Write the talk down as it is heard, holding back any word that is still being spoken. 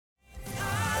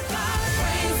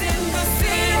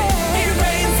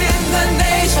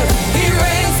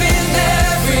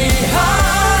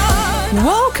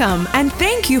Welcome and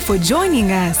thank you for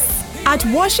joining us. At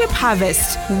Worship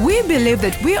Harvest, we believe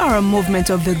that we are a movement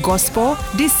of the gospel,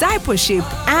 discipleship,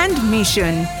 and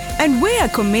mission. And we are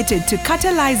committed to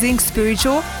catalyzing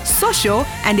spiritual, social,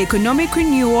 and economic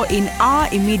renewal in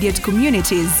our immediate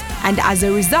communities, and as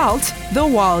a result, the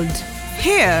world.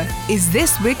 Here is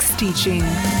this week's teaching.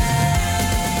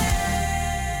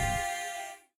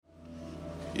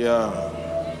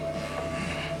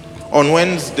 On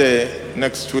Wednesday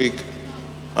next week,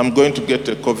 I'm going to get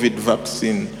a COVID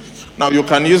vaccine. Now you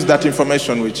can use that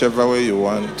information whichever way you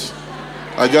want.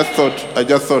 I just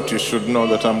thought you should know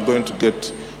that I'm going to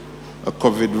get a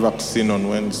COVID vaccine on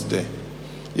Wednesday.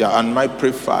 And my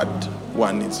preferred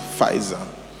one is Pfizer.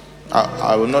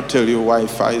 I will not tell you why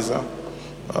Pfizer,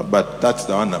 but that's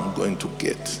the one I'm going to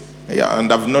get.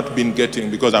 And I've not been getting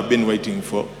because I've been waiting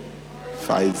for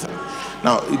Pfizer.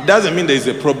 Now, it doesn't mean there is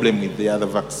a problem with the other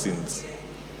vaccines.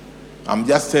 I'm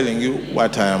just telling you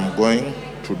what I am going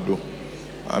to do.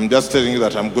 I'm just telling you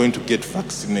that I'm going to get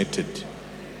vaccinated.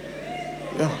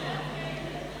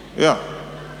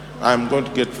 I'm going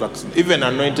to get vaccinated. Even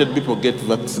anointed people get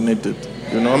vaccinated.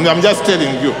 I'm just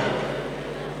telling you.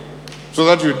 So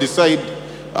that you decide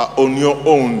on your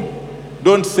own.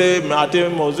 Don't say,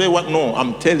 what? No,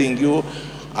 I'm telling you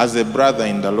as a brother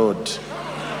in the Lord.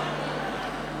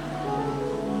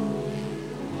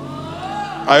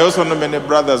 I also know many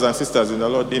brothers and sisters in the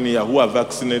Lord in here who are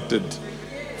vaccinated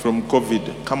from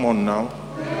COVID. Come on now.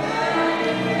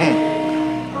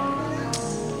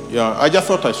 I just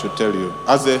thought I should tell you.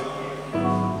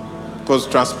 Because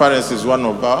transparency is one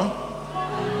of our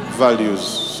values.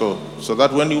 So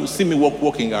that when you see me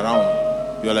walking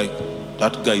around, you're like,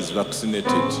 that guy is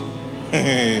vaccinated.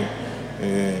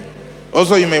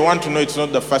 Also, you may want to know it's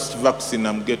not the first vaccine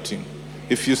I'm getting.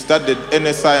 If you studied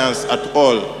any science at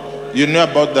all, you know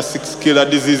about the 6 killer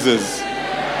diseases.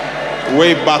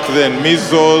 Way back then,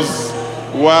 measles,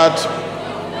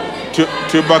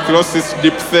 tuberculosis,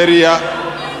 diphtheria,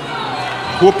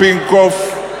 whooping cough,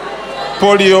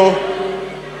 polio,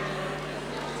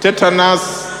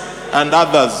 tetanus, and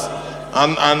others.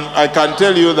 And I can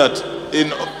tell you that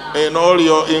in all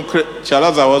your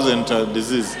Chalaza wasn't a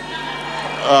disease.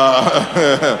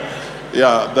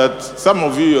 That some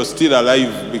of you are still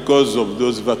alive because of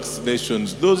those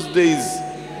vaccinations. Those days,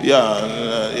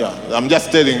 I'm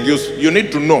just telling you, you need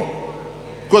to know.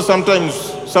 Because sometimes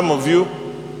some of you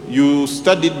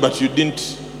studied but you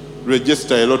didn't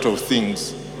register a lot of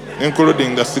things,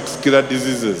 including the 6 killer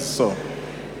diseases. So,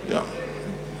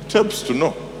 it helps to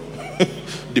know.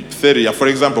 Diphtheria, for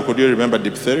example, could you remember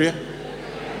diphtheria?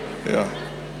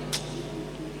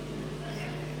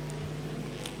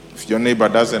 If your neighbor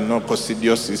doesn't know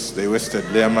coccidiosis, they wasted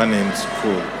their money in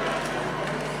school.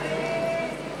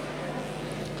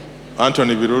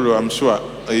 Anthony Virulu, I'm sure,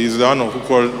 is the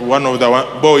one of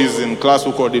the boys in class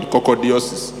who called it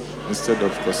coccidiosis instead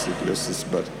of coccidiosis.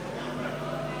 But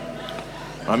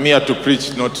I'm here to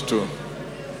preach, not to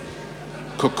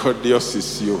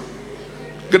coccidiosis you.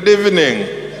 Good evening.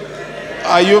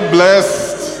 Are you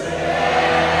blessed?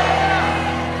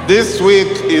 This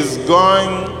week is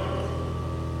going...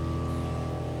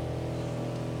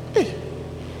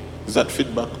 Is that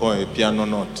feedback or a piano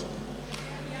note?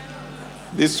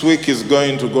 This week is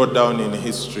going to go down in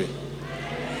history.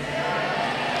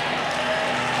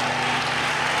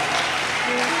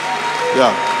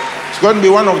 It's going to be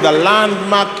one of the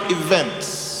landmark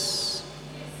events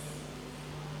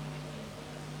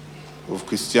of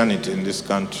Christianity in this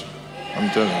country. I'm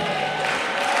telling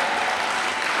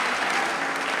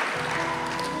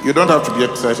you. You don't have to be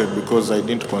excited because I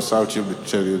didn't consult you to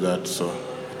tell you that, so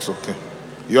it's okay.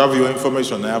 You have your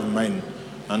information, I have mine,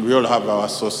 and we all have our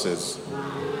sources.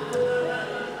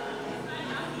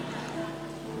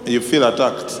 You feel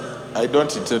attacked? I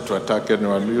don't intend to attack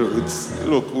anyone.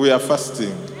 Look, we are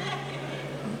fasting.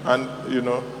 And,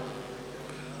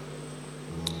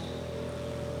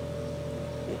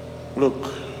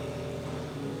 look.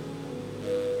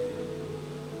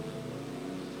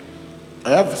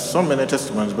 I have so many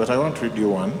testimonies, but I won't read you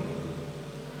one.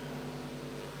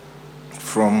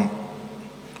 From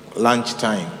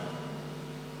lunchtime.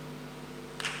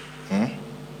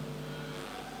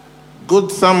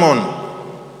 Good sermon.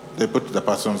 They put the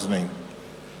person's name.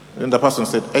 Then the person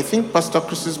said, I think Pastor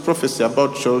Chris's prophecy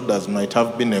about shoulders might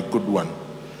have been a good one.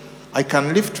 I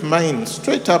can lift mine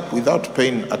straight up without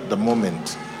pain at the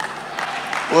moment.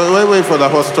 Wait for the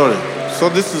whole story. So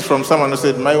this is from someone who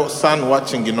said, my son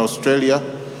watching in Australia,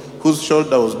 whose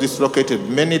shoulder was dislocated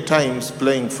many times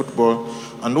playing football,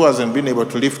 and who hasn't been able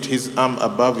to lift his arm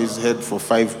above his head for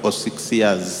 5 or 6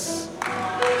 years.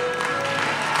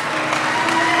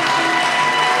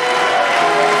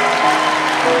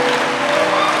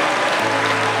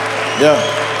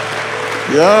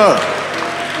 Yeah.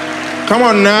 Come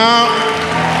on now.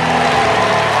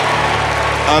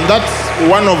 And that's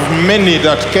one of many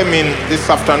that came in this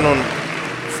afternoon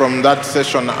from that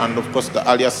session, and of course the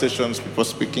earlier sessions, people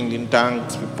speaking in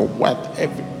tongues, people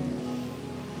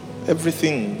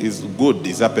everything is good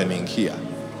is happening here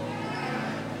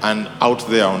and out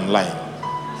there online.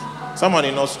 Someone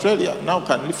in Australia now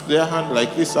can lift their hand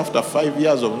like this after 5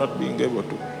 years of not being able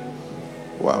to.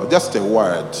 Wow, just a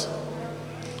word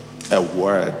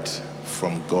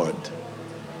from God.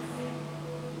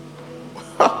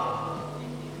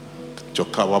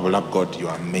 Chokawabula, God, you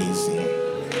are amazing.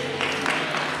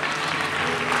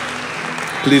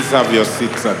 Please have your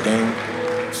seats again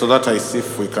so that I see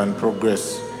if we can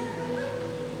progress.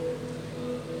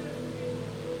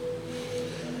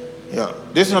 Yeah,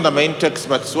 this is not the main text,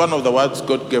 but it's one of the words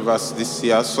God gave us this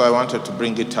year, so I wanted to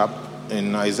bring it up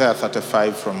in Isaiah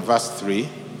 35 from verse 3,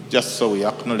 just so we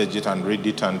acknowledge it and read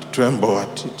it and tremble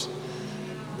at it,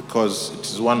 because it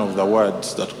is one of the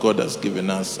words that God has given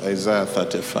us. Isaiah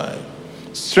 35.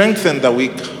 Strengthen the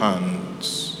weak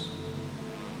hands.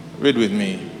 Read with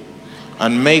me.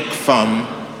 And make firm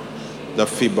the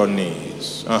feeble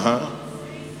knees.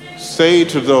 Say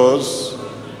to those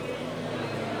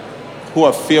who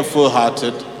are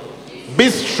fearful-hearted, be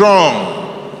strong,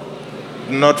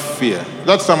 not fear.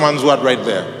 That's someone's word right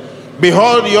there.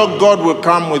 Behold, your God will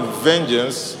come with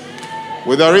vengeance,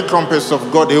 with the recompense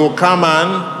of God. He will come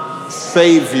and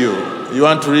save you. You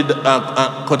want to read?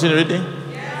 Continue reading?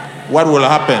 What will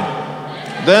happen?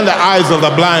 Then the eyes of the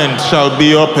blind shall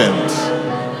be opened,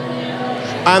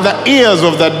 and the ears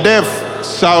of the deaf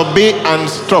shall be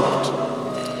unstopped.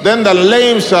 Then the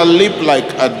lame shall leap like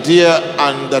a deer,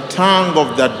 and the tongue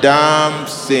of the dumb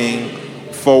sing.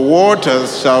 For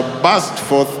waters shall burst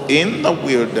forth in the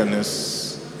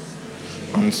wilderness,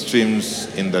 and streams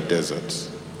in the desert.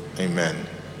 Amen.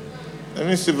 Let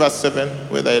me see verse 7,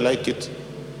 whether I like it.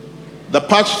 The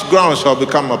parched ground shall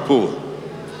become a pool,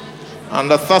 and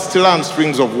the thirsty land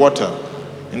springs of water.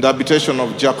 In the habitation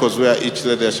of jackals, where each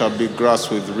day there shall be grass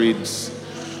with reeds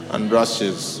and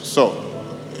rushes. So,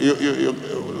 a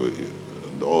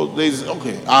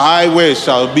highway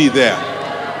shall be there,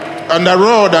 and a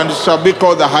road, and it shall be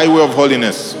called the highway of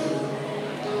holiness.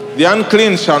 The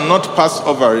unclean shall not pass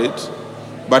over it,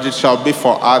 but it shall be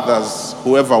for others.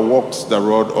 Whoever walks the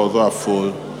road, although a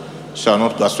fool, shall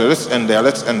not go astray. Let's end there.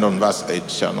 Let's end on verse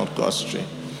 8. Shall not go astray.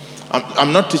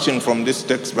 I'm not teaching from this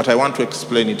text, but I want to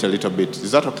explain it a little bit.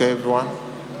 Is that okay, everyone?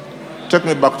 Take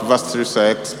me back to verse 3 so I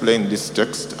explain this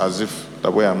text as if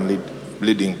the way I'm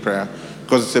leading prayer,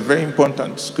 because it's a very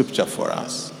important scripture for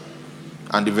us.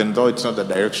 And even though it's not the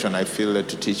direction I feel led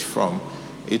to teach from,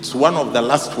 it's one of the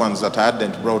last ones that I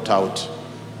hadn't brought out.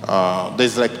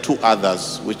 There's like 2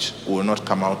 others which will not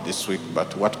come out this week,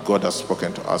 but what God has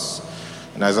spoken to us.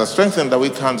 And as I strengthen the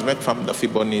weak hands, make firm the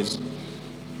feeble knees.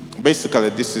 Basically,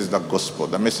 this is the gospel,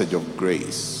 the message of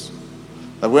grace.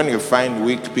 That when you find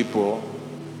weak people,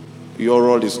 your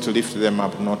role is to lift them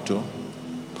up, not to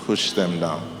push them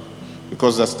down.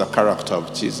 Because that's the character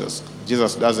of Jesus.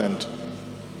 Jesus doesn't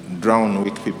drown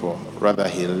weak people, rather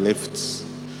he lifts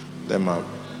them up.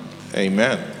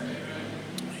 Amen.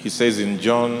 He says in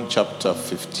John chapter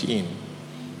 15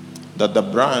 that the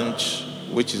branch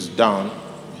which is down,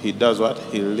 he does what?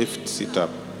 He lifts it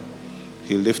up.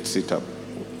 He lifts it up.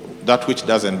 That which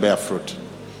doesn't bear fruit,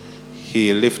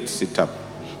 he lifts it up.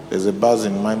 There's a buzz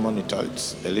in my monitor.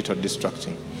 It's a little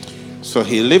distracting. So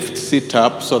he lifts it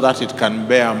up so that it can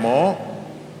bear more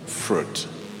fruit.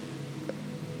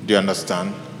 Do you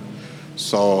understand?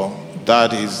 So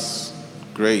that is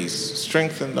grace.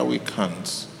 Strengthen the weak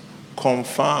hands.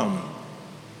 Confirm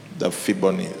the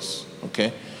feeble knees.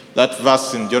 Okay? That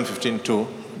verse in John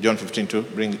 15:2,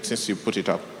 bring it since you put it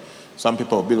up. Some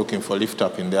people will be looking for lift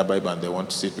up in their Bible and they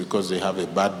want to see it because they have a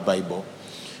bad Bible.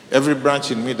 Every branch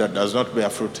in me that does not bear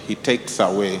fruit, he takes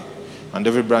away. And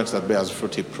every branch that bears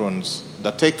fruit, he prunes.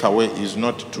 The takeaway is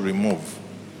not to remove.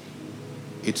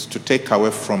 It's to take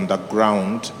away from the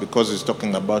ground, because it's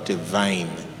talking about a vine.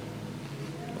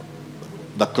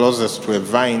 The closest to a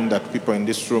vine that people in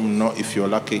this room know, if you're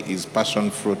lucky, is passion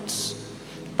fruits.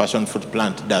 Passion fruit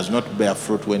plant does not bear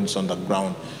fruit when it's on the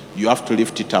ground. You have to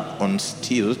lift it up on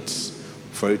stilts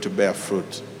for it to bear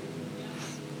fruit.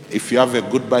 If you have a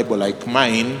good Bible like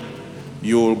mine,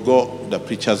 you will go, the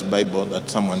preacher's Bible that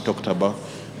someone talked about,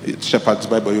 it's Shepherd's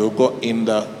Bible, you'll go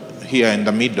here in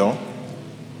the middle,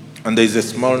 and there's a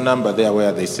small number there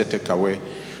where they say take away,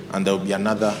 and there will be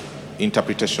another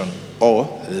interpretation, or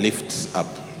lifts up.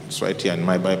 It's right here in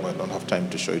my Bible. I don't have time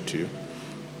to show it to you.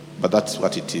 But that's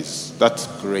what it is. That's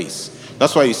grace.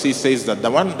 That's why you see, it says that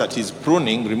the one that is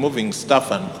pruning, removing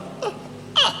stuff, and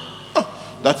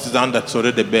that's the one that's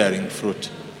already bearing fruit.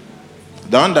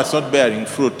 The one that's not bearing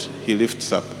fruit, he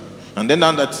lifts up. And then the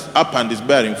one that's up and is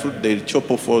bearing fruit, they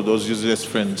chop off all those useless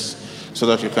friends so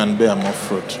that you can bear more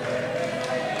fruit.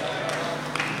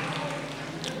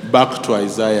 Back to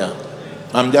Isaiah.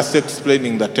 I'm just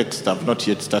explaining the text. I've not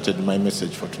yet started my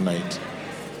message for tonight.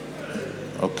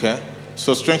 Okay?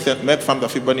 So strengthen, make firm the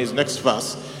feeble knees. Next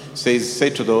verse says, say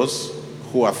to those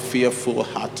who are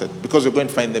fearful-hearted, because you're going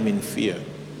to find them in fear.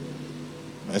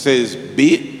 It says,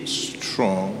 be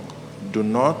strong, do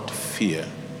not fear.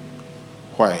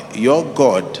 Why? Your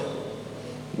God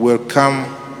will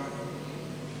come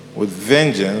with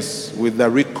vengeance, with the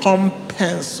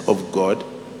recompense of God.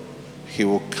 He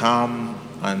will come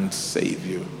and save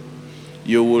you.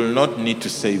 You will not need to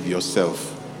save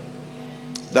yourself.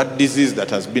 That disease that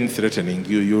has been threatening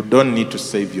you, you don't need to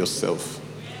save yourself.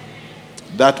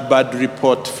 That bad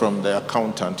report from the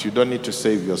accountant, you don't need to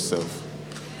save yourself.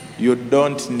 You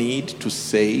don't need to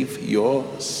save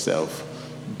yourself.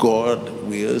 God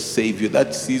will save you.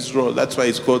 That's his role. That's why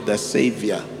it's called the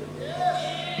Savior.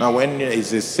 Now, when there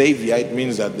is a Savior, it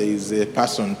means that there is a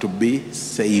person to be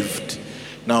saved.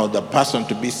 Now, the person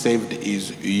to be saved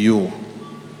is you.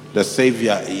 The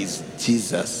Savior is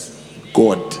Jesus,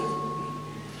 God.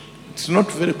 It's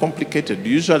not very complicated.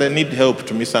 You usually need help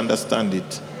to misunderstand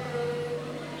it.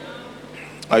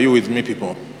 Are you with me,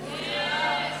 people?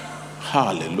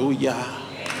 Hallelujah.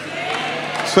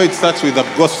 So it starts with the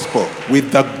gospel.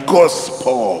 With the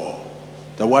gospel.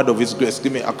 The word of his grace.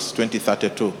 Give me Acts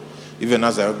 20:32. Even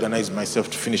as I organize myself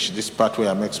to finish this part where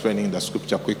I'm explaining the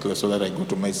scripture quickly so that I go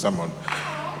to my sermon.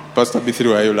 Pastor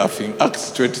B3, why are you laughing?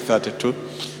 Acts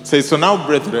 20:32 says, so now,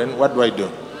 brethren, what do?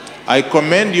 I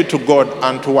commend you to God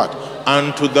and to what?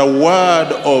 And to the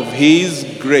word of his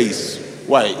grace.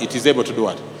 Why? It is able to do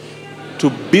what? To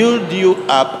build you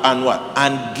up and what?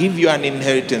 And give you an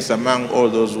inheritance among all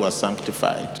those who are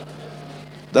sanctified.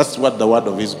 That's what the word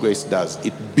of his grace does.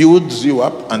 It builds you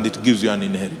up and it gives you an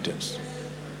inheritance.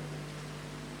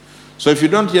 So if you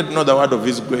don't yet know the word of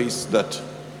his grace, that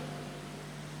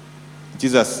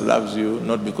Jesus loves you,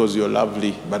 not because you're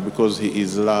lovely, but because he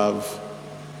is love,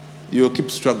 you'll keep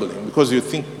struggling because you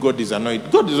think God is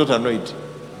annoyed. God is not annoyed.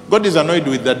 God is annoyed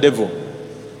with the devil,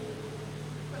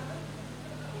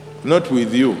 not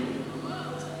with you.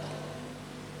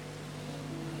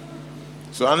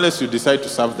 So unless you decide to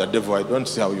serve the devil, I don't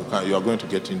see how you are going to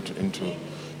get into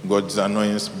God's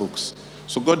annoyance books.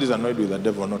 So God is annoyed with the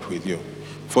devil, not with you.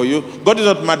 For you, God is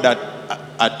not mad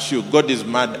at you. God is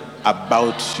mad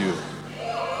about you.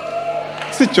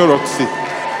 Si choroksi.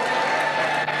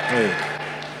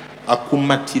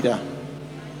 Akumatira.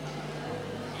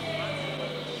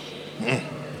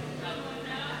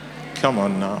 Come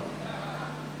on now.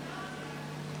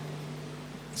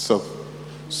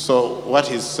 So what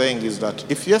he's saying is that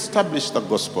if you establish the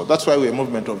gospel, that's why we're a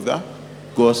movement of the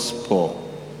gospel,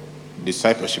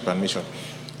 discipleship and mission.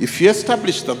 If you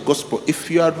establish the gospel, if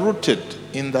you are rooted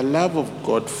in the love of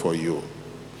God for you,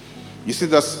 you see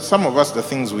that some of us, the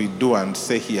things we do and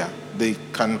say here, they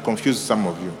can confuse some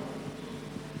of you.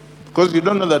 Because you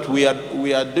don't know that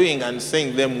we are doing and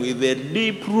saying them with a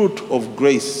deep root of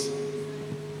grace.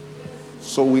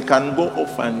 So we can go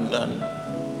off and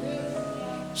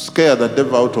scare the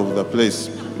devil out of the place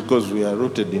because we are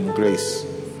rooted in grace.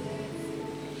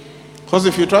 Because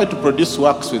if you try to produce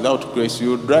works without grace,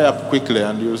 you will dry up quickly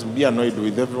and you'll be annoyed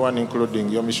with everyone, including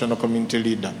your missional community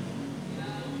leader.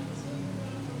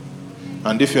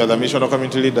 And if you are the missional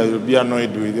community leader, you'll be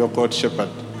annoyed with your court shepherd.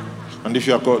 And if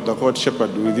you are the court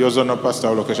shepherd, with your zonal pastor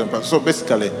or location pastor. So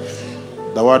basically,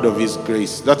 the word of his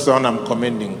grace, that's the one I'm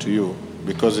commending to you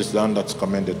because it's the one that's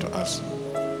commended to us.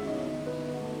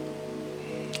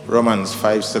 Romans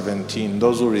 5:17,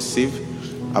 those who receive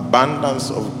abundance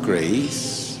of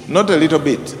grace, not a little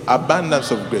bit,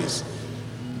 abundance of grace,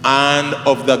 and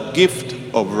of the gift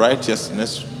of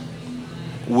righteousness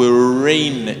will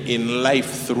reign in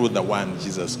life through the one,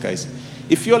 Jesus Christ.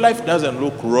 If your life doesn't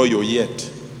look royal yet,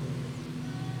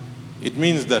 it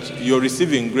means that you're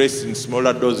receiving grace in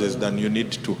smaller doses than you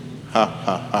need to.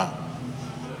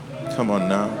 Come on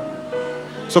now.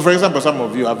 So for example, some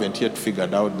of you haven't yet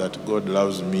figured out that God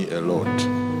loves me a lot.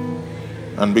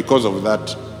 And because of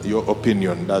that, your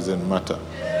opinion doesn't matter.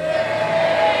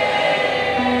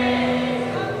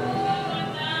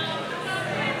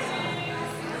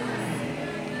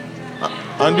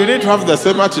 And you need to have the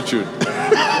same attitude.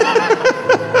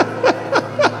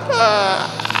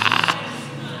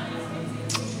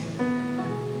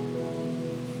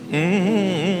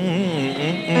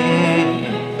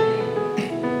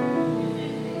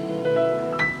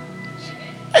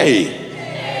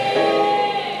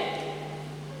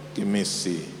 Let me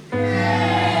see.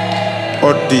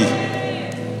 Or D.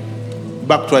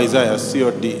 Back to Isaiah, C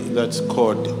or D. That's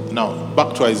code. Now,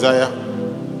 back to Isaiah.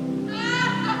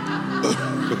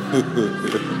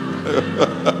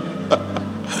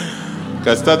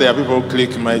 Because there are people who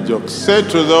click my jokes. Say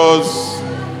to those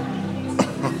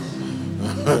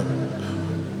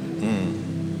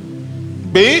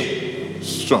be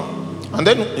strong. And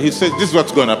then he says, this is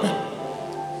what's going to happen.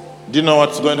 Do you know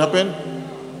what's going to happen?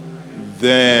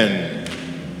 Then.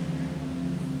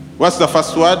 What's the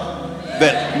first word?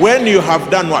 Then. When you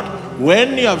have done what?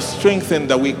 When you have strengthened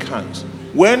the weak hands.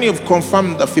 When you've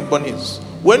confirmed the feeble knees.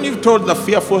 When you've told the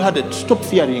fearful-hearted, stop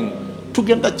fearing.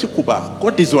 Together, Chikuba.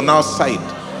 God is on our side.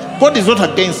 God is not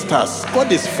against us.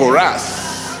 God is for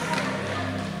us.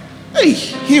 Hey,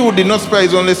 he who did not spare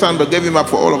his only son but gave him up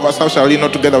for all of us, how shall he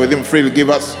not together with him freely give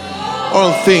us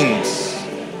all things?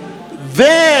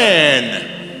 Then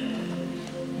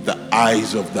the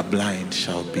eyes of the blind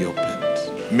shall be opened.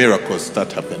 Miracles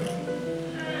start happening.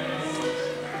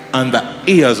 And the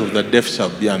ears of the deaf shall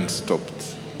be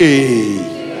unstopped.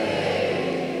 Hey.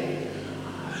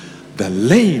 The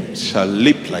lame shall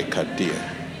leap like a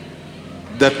deer.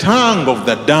 The tongue of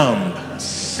the dumb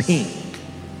sing.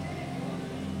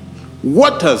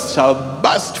 Waters shall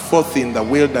burst forth in the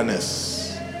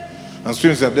wilderness and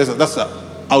streams of desert. That's the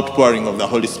outpouring of the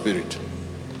Holy Spirit.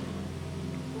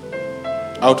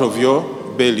 Out of your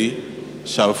belly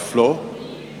shall flow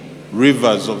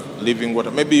rivers of living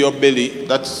water. Maybe your belly,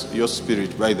 that's your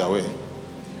spirit, by the way.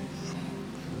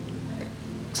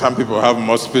 Some people have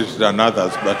more spirit than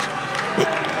others, but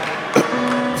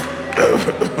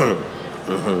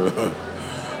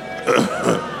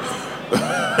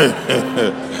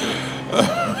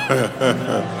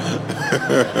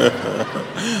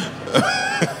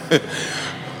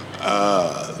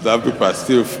some people are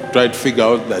still trying to figure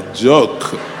out the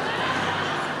joke.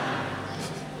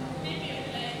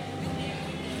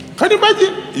 Can you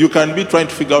imagine? You can be trying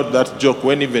to figure out that joke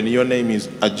when even your name is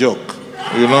a joke.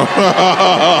 You know?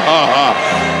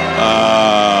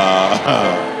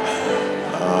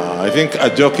 I think a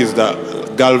joke is the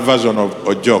girl version of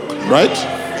a joke, right?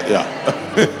 Yeah.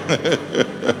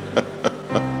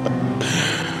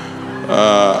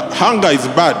 Hunger is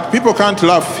bad. People can't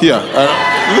laugh here.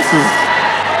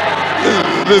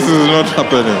 This is not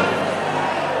happening.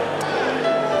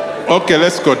 Okay,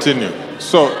 let's continue.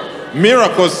 So,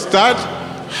 miracles start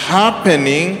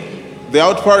happening. The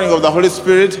outpouring of the Holy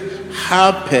Spirit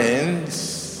happens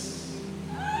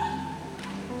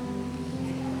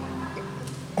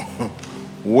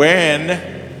when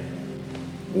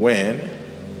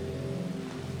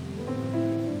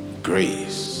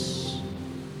grace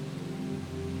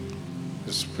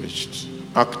is preached.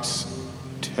 Acts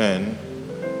 10,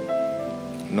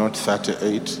 not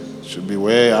 38. Should be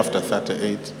way after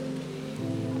 38.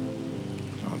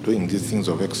 I'm doing these things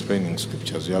of explaining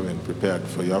scriptures you haven't prepared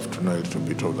for. You have to know a little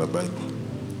bit of the Bible.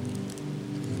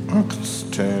 Acts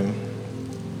 10.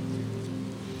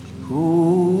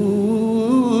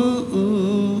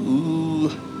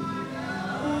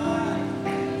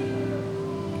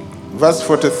 Verse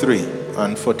 43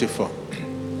 and 44.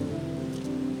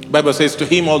 Bible says, to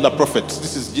him all the prophets,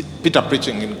 this is Peter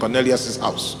preaching in Cornelius'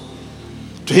 house.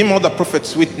 To him all the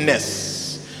prophets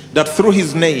witness that through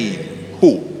his name,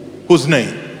 who? Whose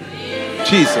name?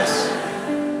 Jesus.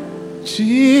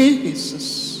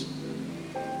 Jesus.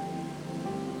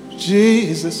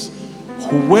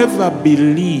 Whoever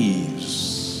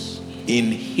believes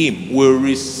in him will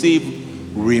receive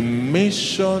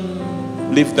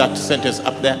remission. Leave that sentence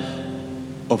up there.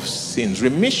 Of sins.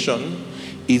 Remission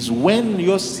is when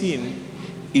your sin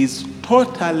is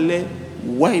totally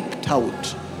wiped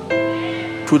out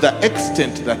to the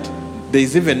extent that there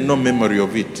is even no memory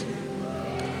of it.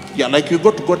 Yeah, like you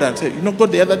go to God and say, you know,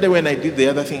 God, the other day when I did the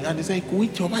other thing, and he's like,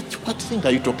 what thing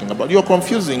are you talking about? You're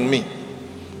confusing me.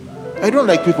 I don't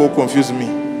like people who confuse me.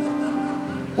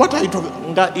 What are you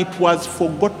talking about? It was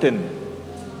forgotten.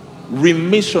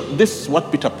 Remission. This is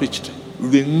what Peter preached.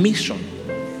 Remission.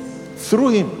 Through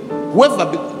him,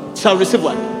 whoever shall receive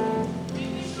what?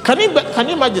 Can you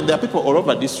imagine there are people all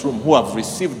over this room who have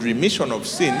received remission of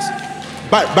sins,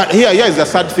 but here is the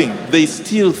sad thing. They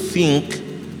still think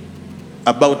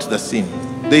about the sin.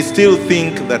 They still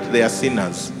think that they are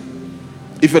sinners,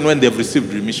 even when they've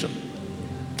received remission.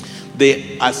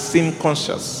 They are sin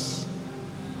conscious.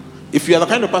 If you are the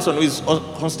kind of person who is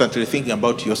constantly thinking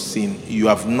about your sin, you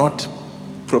have not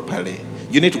properly.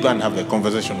 You need to go and have a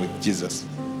conversation with Jesus.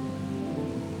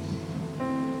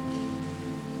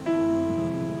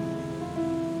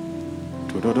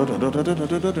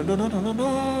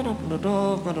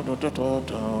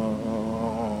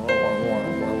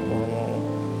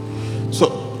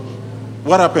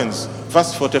 what happens?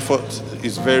 Verse 44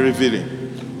 is very revealing.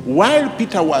 While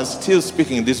Peter was still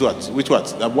speaking these words, which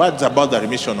words? The words about the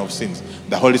remission of sins,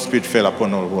 the Holy Spirit fell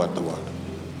upon all who heard the word.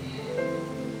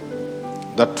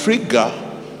 The trigger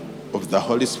of the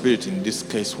Holy Spirit in this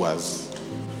case was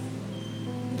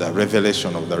the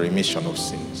revelation of the remission of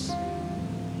sins.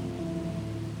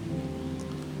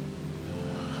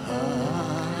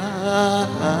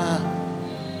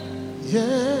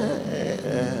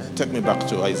 Yeah. Take me back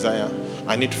to Isaiah.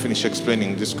 I need to finish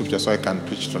explaining this scripture so I can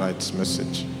preach tonight's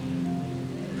message.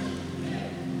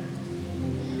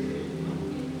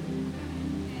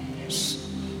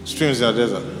 Streams in the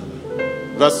desert.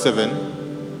 Verse 7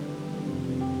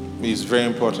 is very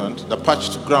important. The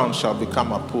parched ground shall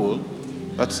become a pool.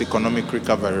 That's economic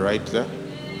recovery right there.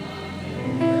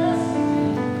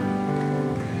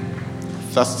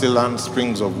 Thirsty land,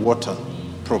 springs of water,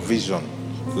 provision,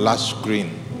 lush green,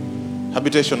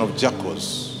 habitation of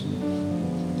jackals.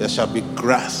 There shall be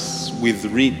grass with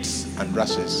reeds and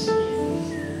rushes.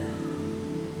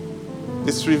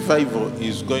 This revival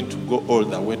is going to go all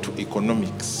the way to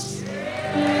economics.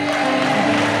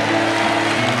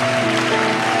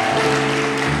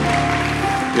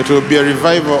 It will be a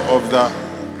revival of the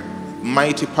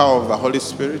mighty power of the Holy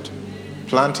Spirit,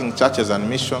 planting churches and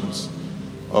missions,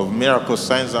 of miracles,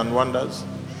 signs and wonders,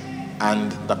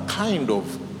 and the kind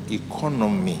of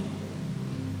economy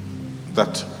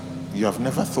that you have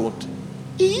never thought.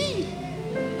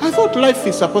 I thought life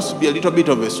is supposed to be a little bit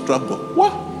of a struggle.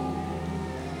 What?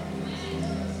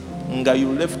 Nga,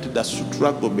 you left the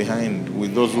struggle behind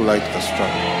with those who like the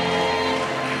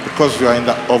struggle, because you are in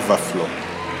the overflow.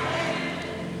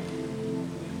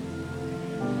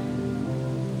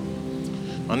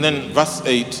 And then verse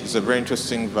 8 is a very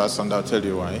interesting verse, and I'll tell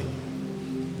you why.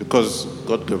 Because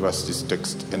God gave us this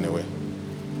text anyway.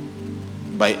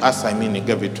 By us, I mean He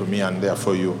gave it to me and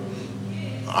therefore you.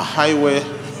 A highway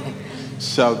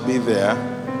shall be there,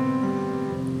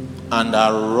 and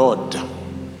a road,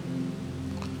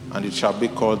 and it shall be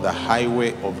called the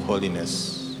highway of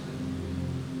holiness.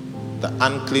 The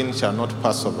unclean shall not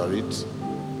pass over it.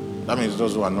 That means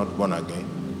those who are not born again.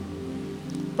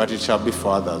 But it shall be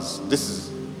for others. This is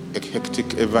a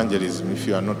hectic evangelism if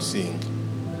you are not seeing.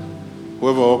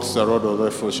 Whoever walks the road of the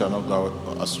fool shall not go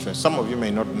astray. Some of you may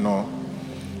not know.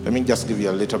 Let me just give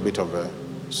you a little bit of a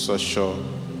social,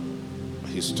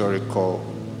 historical,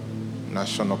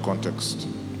 national context.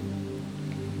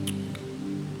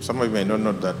 Some of you may not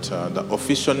know that the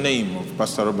official name of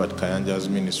Pastor Robert Kayanja's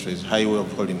ministry is Highway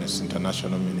of Holiness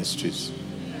International Ministries.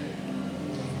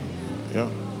 Yeah.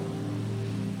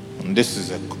 And this is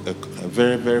a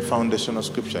very, very foundational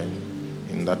scripture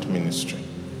in that ministry.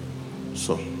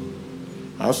 So,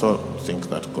 I also think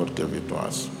that God gave it to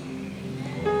us.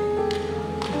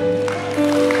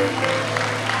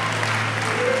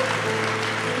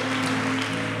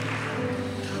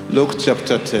 Luke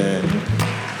chapter 10.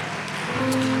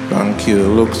 Thank you.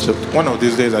 Luke chapter. One of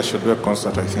these days I should do a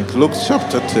concert, I think. Luke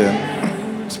chapter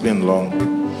 10. It's been long.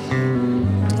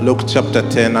 Luke chapter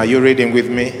 10. Are you reading with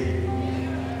me?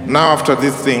 Now after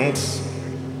these things,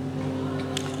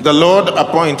 the Lord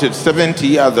appointed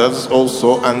 70 others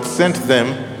also and sent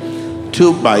them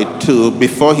 2 by 2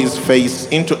 before his face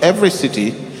into every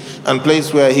city and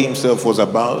place where he himself was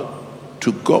about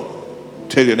to go.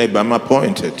 Tell your neighbor, I'm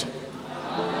appointed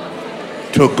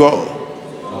to go.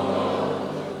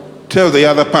 Tell the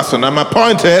other person, I'm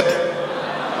appointed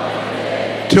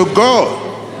to go.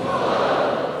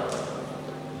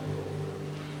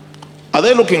 Are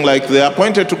they looking like they're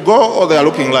appointed to go, or they're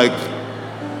looking like...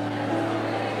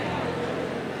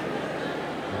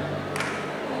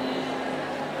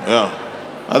 Yeah.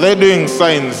 Are they doing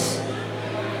signs?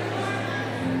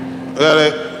 Are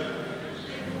they...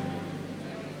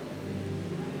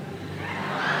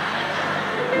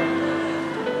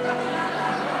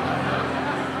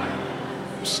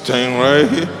 Staying right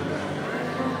here?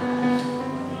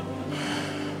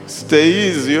 Stay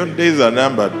easy, your days are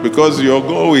numbered because you're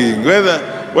going. Whether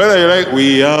you're like,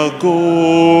 we are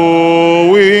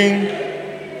going,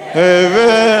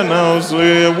 heaven else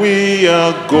where we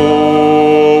are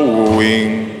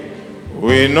going,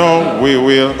 we know we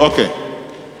will. Okay.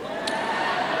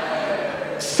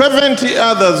 70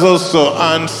 others also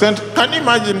and sent. Can you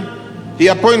imagine? He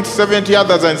appoints 70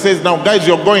 others and says, now guys,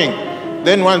 you're going.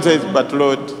 Then one says, but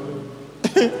Lord,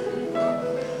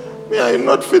 me, I'm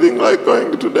not feeling like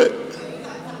going today.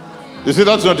 You see,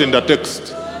 that's not in the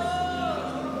text.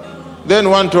 Then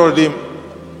one told him,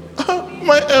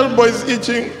 my elbow is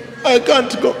itching, I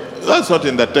can't go. That's not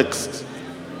in the text.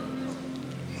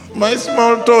 My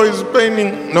small toe is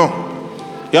paining. No.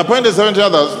 He appointed 70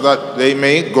 others that they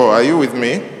may go. Are you with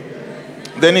me?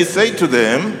 Then he said to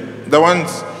them,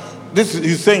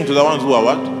 he's saying to the ones who are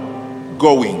what?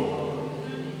 Going.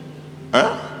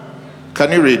 Huh?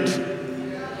 Can you read?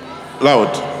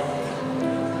 Loud.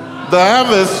 The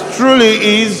harvest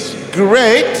truly is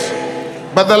great,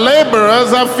 but the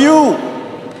laborers are few.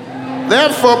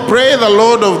 Therefore, pray the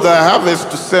Lord of the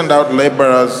harvest to send out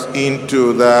laborers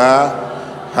into the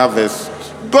harvest.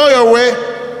 Go your way.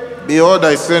 Behold,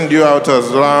 I send you out as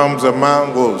lambs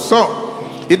among wolves. So,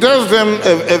 he tells them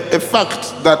a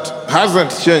fact that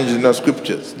hasn't changed in the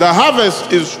scriptures. The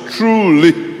harvest is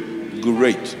truly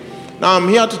great. Now, I'm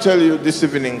here to tell you this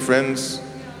evening, friends,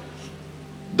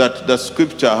 that the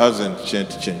scripture hasn't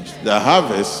changed. The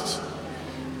harvest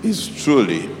is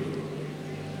truly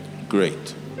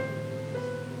great.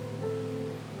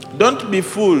 Don't be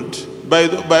fooled by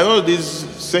all these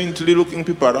saintly looking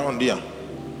people around here.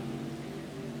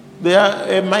 They are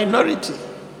a minority.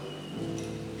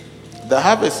 The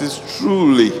harvest is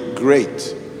truly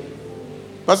great.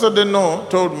 Pastor Deno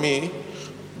told me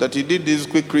that he did this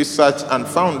quick research and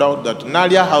found out that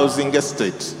Nalia Housing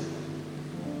Estate,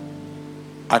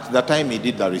 at the time he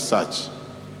did the research,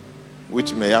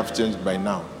 which may have changed by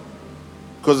now,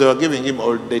 because they were giving him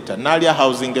old data. Nalia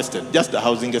Housing Estate, just the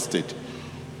housing estate.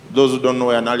 Those who don't know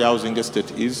where Nalia Housing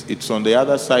Estate is, it's on the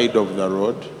other side of the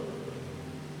road.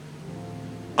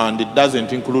 And it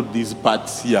doesn't include these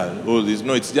parts here, all these.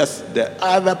 No, it's just the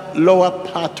other lower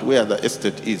part where the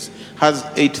estate is. Has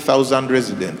 8,000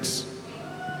 residents.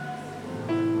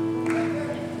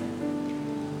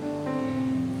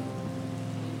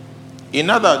 In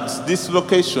other words, this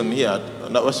location here,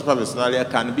 the Worship Harvest Nalia,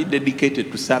 can be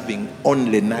dedicated to serving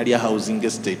only Nalia Housing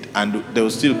Estate, and they will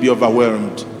still be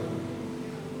overwhelmed.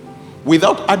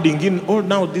 Without adding in, oh,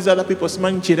 now these other people,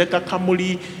 Siman Chireka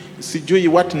Kamuli, Sijui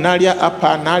what, Nalia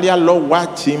Upper, Nalia Lower,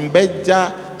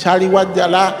 Chimbeja,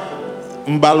 Chaliwajala,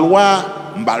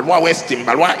 Mbalwa West,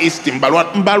 Mbalwa East,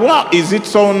 Mbalwa is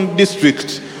its own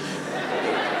district.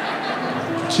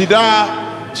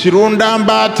 Chirunda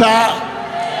Mbata,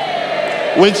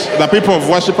 which the people of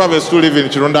Worship Harvest still live in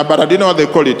Chirunda Mbata. Do you know what they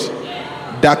call it?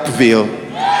 Darkville.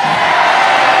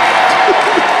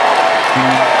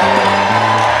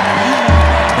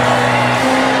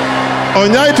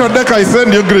 Onyaito Deka, I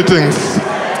send you greetings.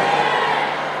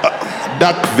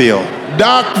 Darkville.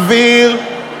 Darkville,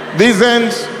 these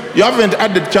ends, you haven't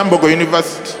added Chambogo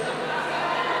University.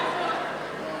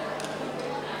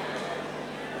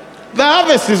 The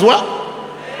harvest is what?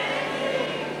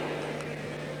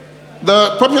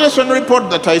 The population report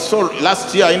that I saw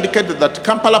last year indicated that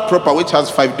Kampala proper, which has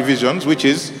 5 divisions, which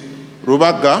is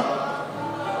Rubaga,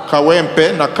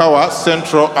 Kawempe, Nakawa,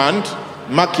 Central, and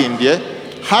Makindye,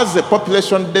 has a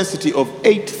population density of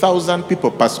 8,000 people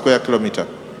per square kilometer.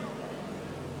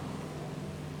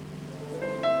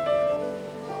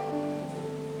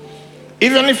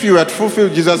 Even if you had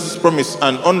fulfilled Jesus' promise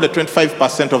and only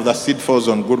 25% of the seed falls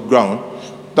on good ground,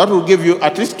 that will give you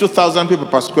at least 2,000 people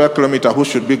per square kilometer who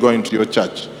should be going to your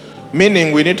church.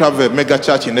 Meaning we need to have a mega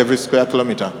church in every square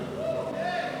kilometer.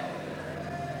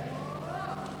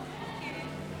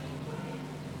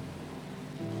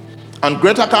 And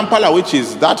Greater Kampala, which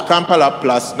is that Kampala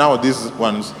plus now these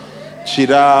ones,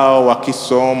 Chira,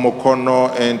 Wakiso,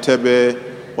 Mokono,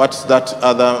 Entebbe, what's that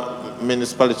other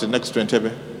municipality next to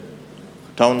Entebbe?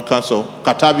 Town Council,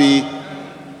 Katabi,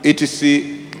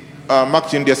 etc.,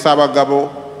 Makindye,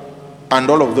 Sabagabo, and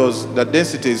all of those, the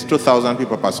density is 2,000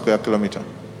 people per square kilometer.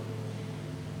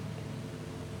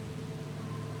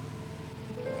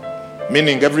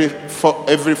 Meaning every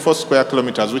 4 square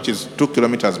kilometers, which is 2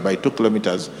 kilometers by 2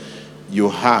 kilometers, you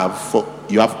have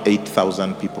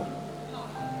 8,000 people.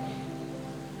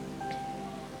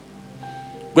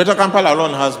 Greater Kampala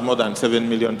alone has more than 7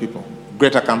 million people.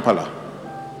 Greater Kampala.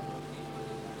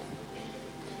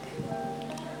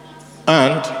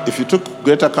 And if you took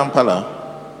Greater Kampala,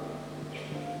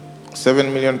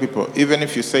 7 million people, even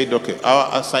if you said, okay,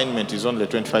 our assignment is only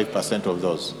 25% of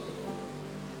those,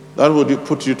 that would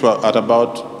put you at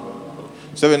about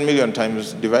 7 million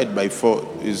times divided by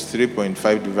 4 is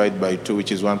 3.5 divided by 2,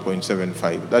 which is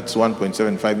 1.75. That's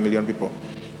 1.75 million people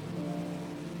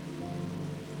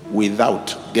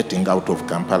without getting out of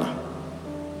Kampala.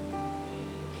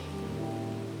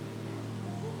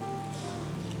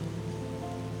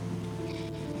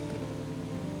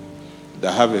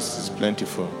 The harvest is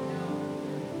plentiful.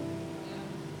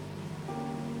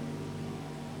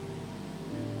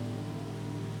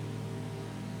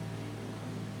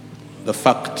 The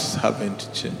facts haven't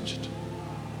changed.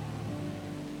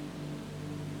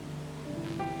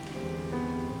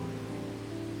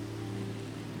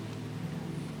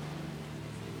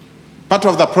 Part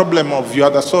of the problem of you are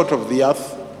the salt of the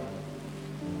earth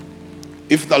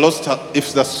If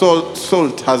the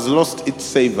salt has lost its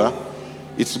savor,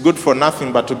 it's good for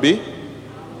nothing but to be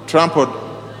trampled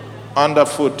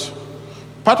underfoot.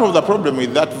 Part of the problem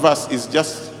with that verse is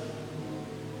just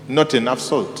not enough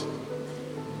salt.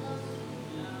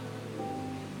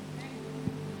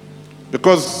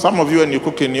 Because some of you, when you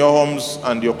cook in your homes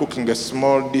and you're cooking a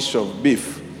small dish of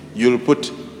beef, you'll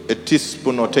put a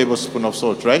teaspoon or tablespoon of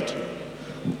salt, right?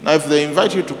 Now, if they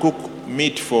invite you to cook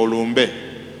meat for lumbe,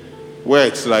 where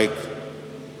it's like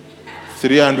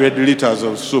 300 liters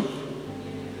of soup,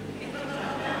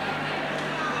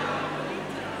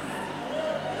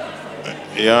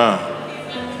 yeah,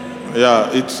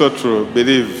 it's so true,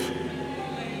 believe.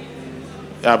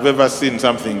 I've ever seen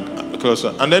something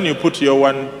closer. And then you put your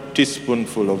 1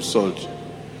 teaspoonful of salt.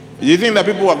 Do you think that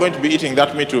people who are going to be eating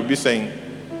that meat will be saying,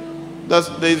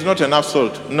 there is not enough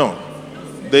salt? No,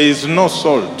 there is no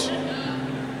salt.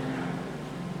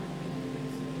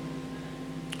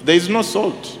 There is no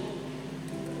salt.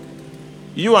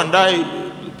 You and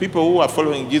I, people who are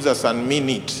following Jesus and mean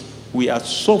it, we are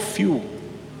so few.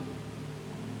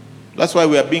 That's why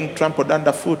we are being trampled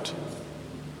underfoot.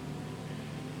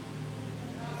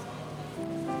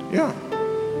 Yeah.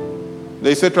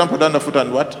 They say trampled underfoot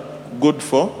and what? Good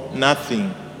for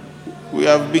nothing. We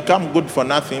have become good for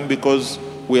nothing because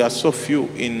we are so few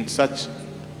in such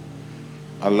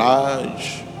a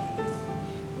large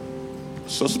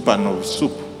saucepan of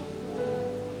soup.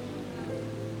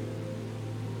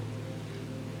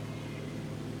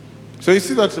 So you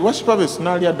see that worship harvest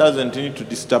Nalia doesn't need to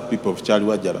disturb people of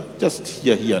Chaliwajara. Just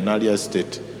here, Nalia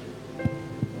State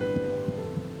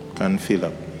can fill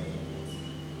up.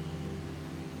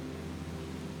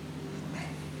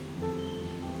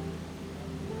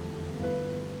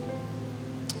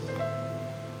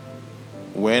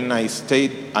 When I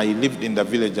lived in the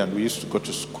village and we used to go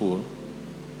to school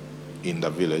in the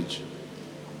village.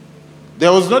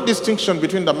 There was no distinction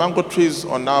between the mango trees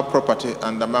on our property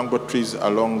and the mango trees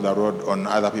along the road on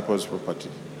other people's property.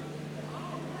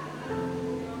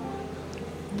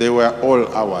 They were all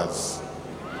ours.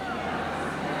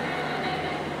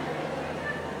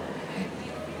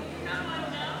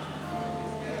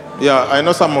 Yeah, I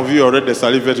know some of you are already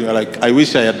salivating, like, I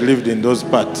wish I had lived in those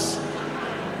parts.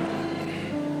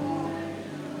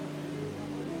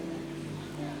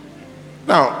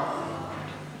 Now,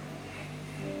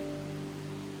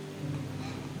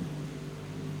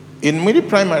 in Mwiri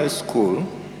Primary School,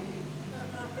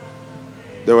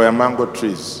 there were mango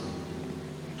trees.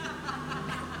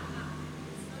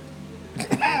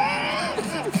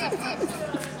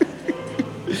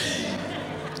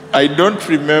 I don't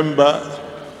remember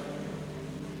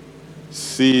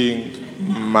seeing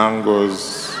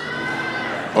mangoes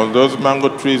on those mango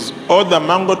trees, or the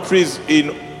mango trees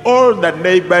in all the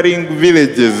neighboring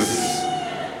villages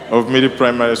of Mwiri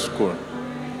Primary School.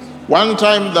 One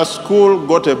time the school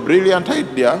got a brilliant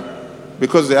idea,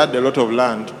 because they had a lot of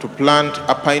land, to plant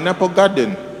a pineapple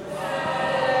garden.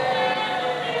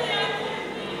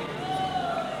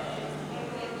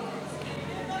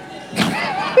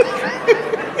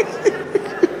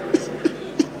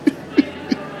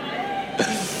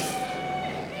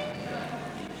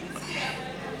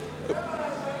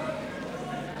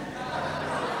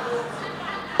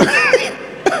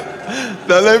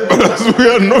 The laborers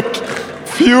were not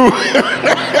few.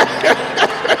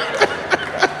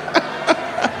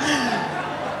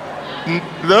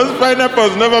 Those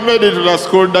pineapples never made it to the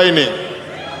school dining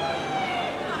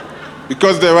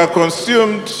because they were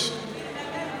consumed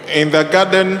in the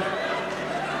garden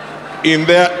in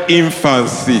their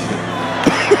infancy.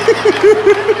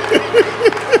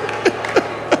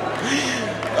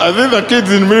 I think the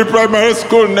kids in Mwiri Primary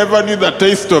School never knew the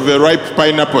taste of a ripe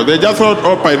pineapple. They just thought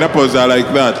all pineapples are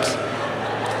like that.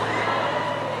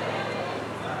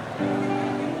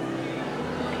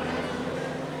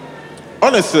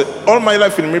 Honestly, all my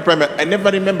life in Mwiri Primary, I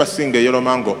never remember seeing a yellow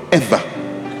mango, ever.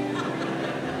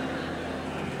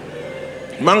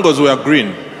 Mangoes were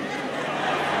green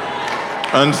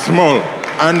and small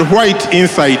and white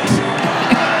inside.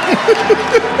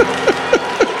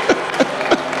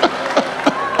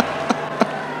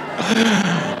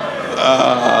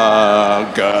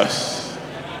 Gosh.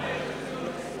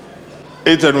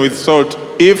 Eaten with salt,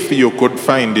 if you could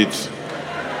find it.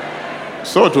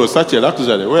 Salt was such a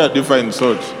luxury. Where do you find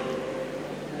salt?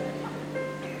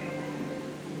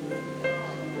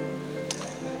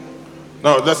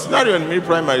 Now, the scenario in Mwiri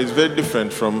Primary is very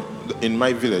different from in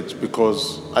my village,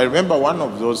 because I remember one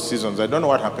of those seasons, I don't know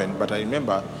what happened, but I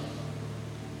remember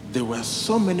there were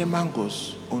so many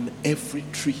mangoes on every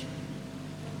tree.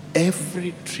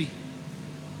 Every tree.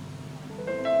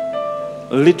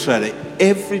 Literally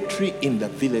every tree in the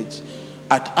village.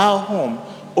 At our home,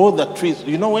 all the trees,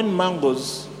 you know when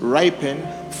mangoes ripen,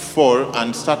 fall,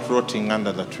 and start rotting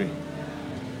under the tree?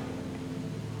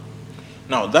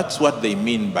 Now, that's what they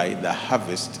mean by the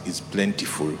harvest is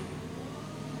plentiful.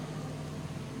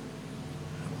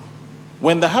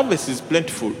 When the harvest is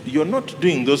plentiful, you're not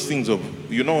doing those things of,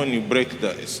 you know, when you break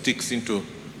the sticks into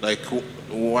like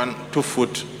 1-2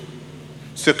 foot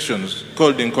sections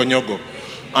called in konyogo,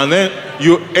 and then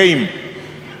you aim.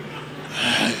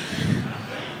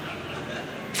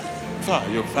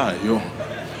 Fire.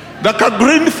 Like a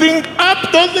green thing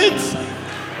up, does it?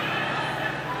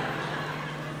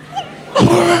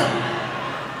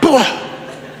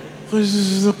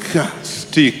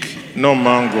 Stick, no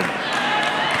mango.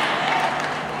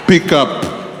 Pick up.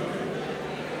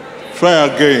 Try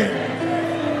again.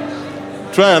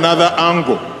 Try another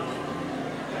angle.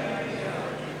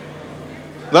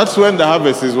 That's when the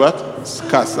harvest is what?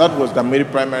 Scarce. That was the very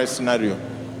primary scenario.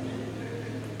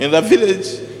 In the village,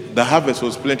 the harvest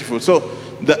was plentiful. So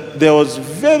there was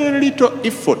very little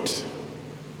effort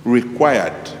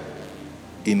required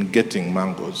in getting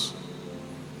mangoes.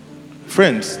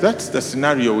 Friends, that's the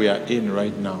scenario we are in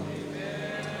right now.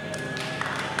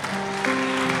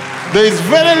 There is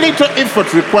very little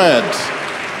effort required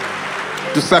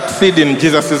to succeed in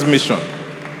Jesus' mission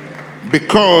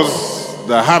because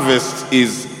the harvest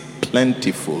is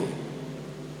plentiful.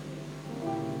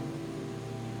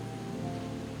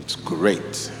 It's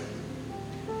great.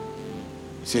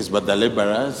 He says, but the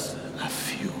laborers are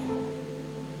few.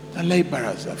 The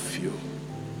laborers are few.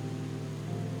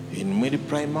 In Miri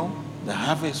Primal, the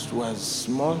harvest was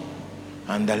small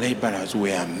and the laborers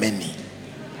were many.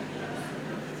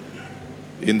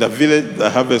 In the village, the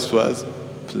harvest was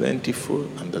plentiful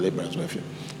and the laborers were few.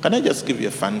 Can I just give you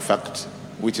a fun fact,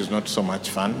 which is not so much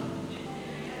fun?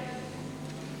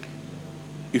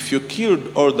 If you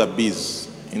killed all the bees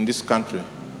in this country,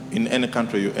 in any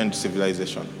country, you end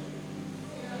civilization.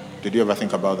 Did you ever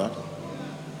think about that?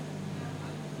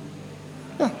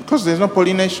 Yeah, because there's no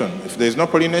pollination. If there's no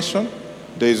pollination,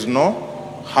 there is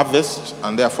no harvest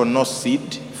and therefore no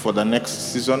seed for the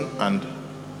next season, and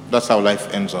that's how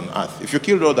life ends on earth. If you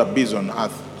killed all the bees on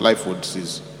earth, life would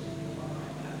cease.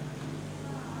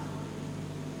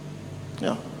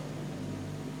 Yeah.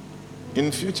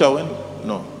 In future,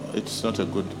 no, it's not a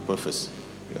good prophecy.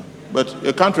 Yeah. But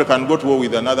a country can go to war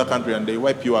with another country and they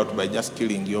wipe you out by just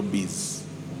killing your bees.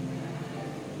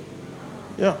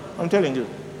 Yeah, I'm telling you.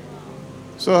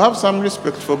 So have some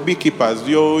respect for beekeepers.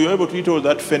 You're able to eat all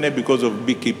that fene because of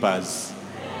beekeepers.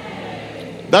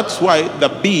 That's why the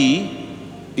bee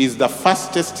is the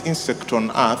fastest insect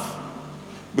on earth,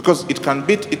 because it can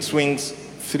beat its wings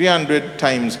 300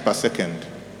 times per second.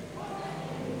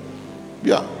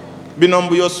 Yeah.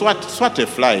 Binombu, you swat a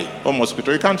fly or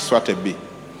mosquito. You can't swat a bee.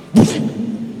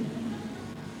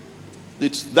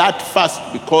 It's that fast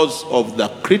because of the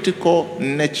critical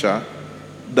nature,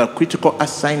 the critical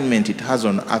assignment it has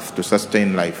on earth to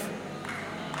sustain life.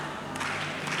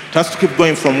 It has to keep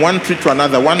going from one tree to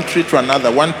another, one tree to another,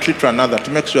 one tree to another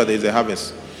to make sure there is a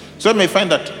harvest. So you may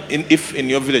find that if in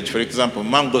your village, for example,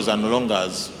 mangoes are no longer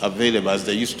as available as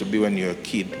they used to be when you were a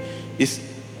kid, it's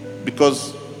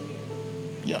because,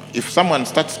 yeah, if someone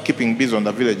starts keeping bees on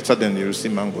the village, suddenly you'll see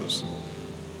mangoes.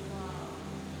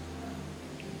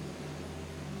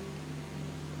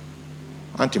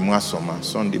 Anti mwasoma,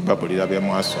 sondi babuli labe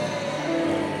mwasoma.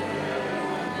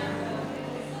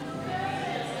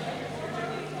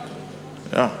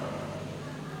 Yeah.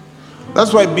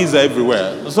 That's why bees are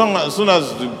everywhere. As soon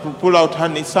as you pull out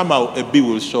honey, somehow a bee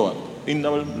will show up in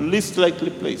the least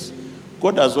likely place.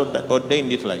 God has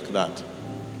ordained it like that.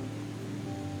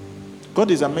 God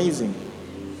is amazing.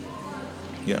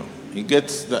 Yeah. He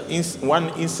gets one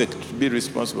insect to be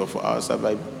responsible for our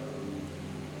survival.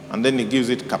 And then he gives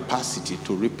it capacity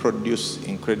to reproduce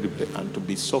incredibly and to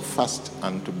be so fast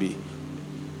and to be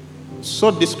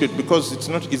so discreet, because it's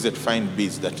not easy to find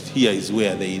bees that here is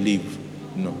where they live.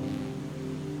 No.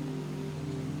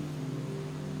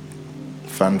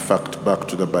 Fun fact, back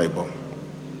to the Bible.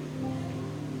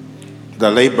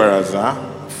 The laborers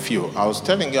are few. I was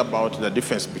telling you about the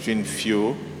difference between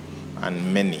few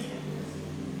and many.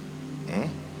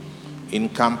 In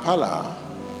Kampala,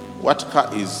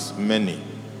 Watka is many.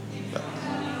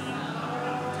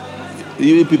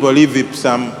 You people live with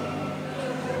some.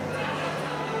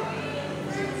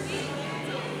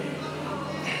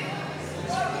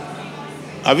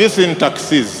 Have you seen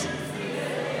taxis?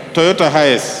 Toyota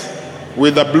Hiace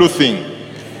with the blue thing.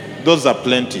 Those are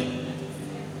plenty.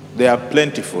 They are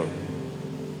plentiful.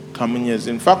 Kamunyas.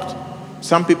 In fact,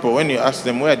 some people, when you ask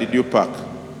them, where did you park?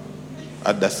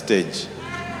 At the stage.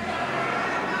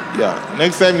 Yeah,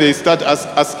 next time they start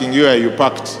asking you, are you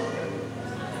parked?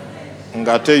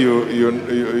 I tell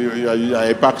you,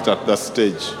 I parked at the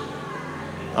stage.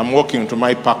 I'm walking to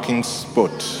my parking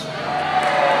spot.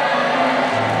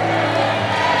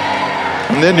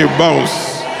 And then you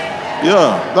bounce.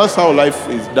 Yeah, that's how life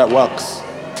that works.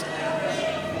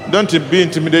 Don't be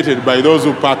intimidated by those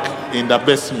who park in the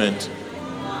basement.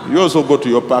 You also go to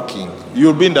your parking.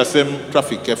 You'll be in the same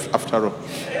traffic after all.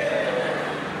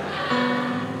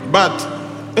 But,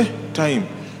 time.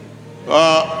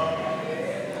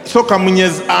 So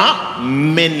Kamunyes are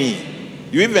many.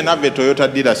 You even have a Toyota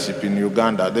dealership in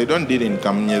Uganda. They don't deal in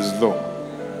Kamunyes though.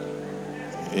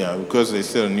 Yeah, because they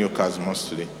sell new cars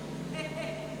mostly.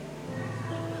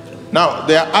 Now,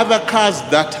 there are other cars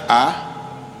that are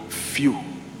few.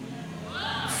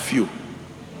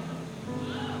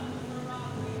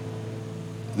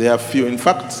 They are few. In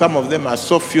fact, some of them are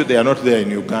so few they are not there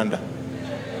in Uganda.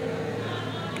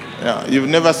 Yeah, you've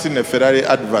never seen a Ferrari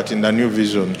advert in the New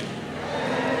Vision.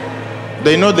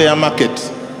 They know their market.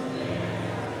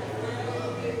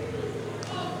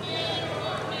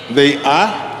 They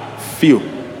are few.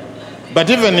 But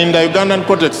even in the Ugandan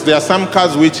context, there are some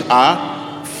cars which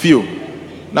are few.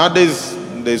 Nowadays,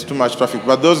 there's too much traffic.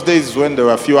 But those days when there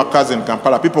were fewer cars in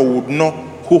Kampala, people would know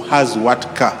who has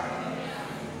what car.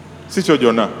 Sicho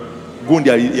Jona, gundi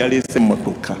yalese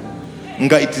motoka.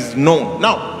 Nga it is known.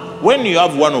 Now, when you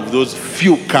have one of those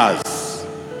few cars,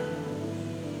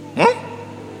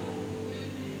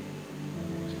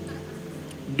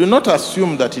 do not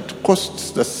assume that it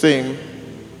costs the same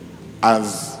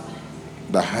as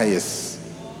the highest.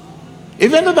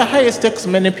 Even though the highest takes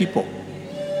many people.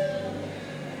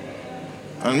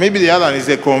 And maybe the other one is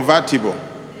a convertible.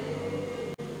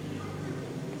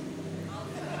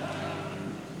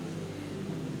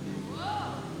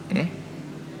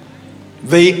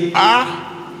 They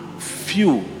are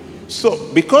few. So,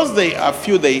 because they are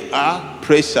few, they are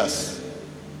precious.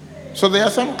 So, there are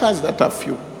some cars that are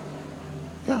few.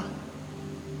 Yeah.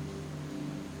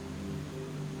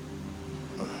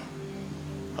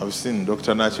 I've seen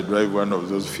Dr. Nachi drive one of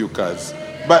those few cars.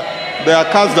 But there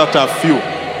are cars that are few.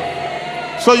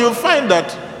 So, you find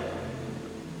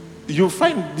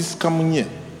this Kamunye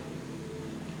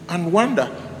and wonder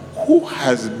who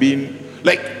has been,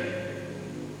 like,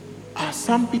 are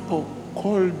some people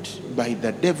called by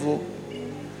the devil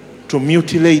to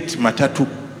mutilate matatu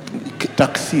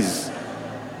taxis?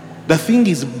 The thing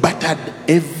is battered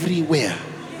everywhere.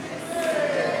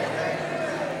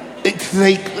 It's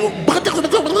like,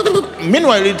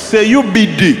 meanwhile, it's a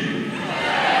UBD.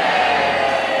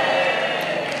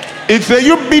 It's a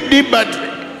UBD, but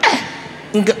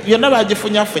you're never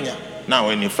funya. Now,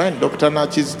 when you find Dr.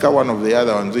 Nachi's car, one of the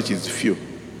other ones, which is few,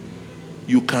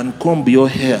 you can comb your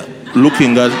hair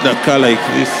looking at the car like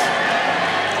this.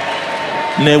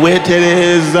 Newe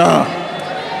Teresa.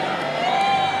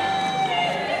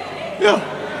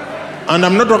 Yeah. And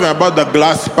I'm not talking about the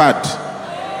glass part.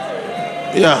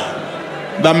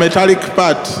 Yeah. The metallic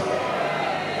part.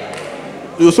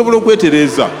 You so look at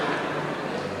Teresa.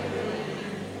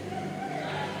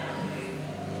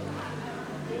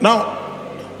 Now,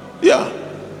 yeah.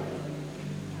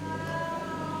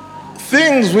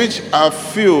 Things which are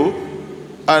few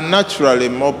are naturally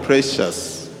more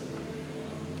precious.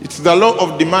 It's the law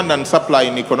of demand and supply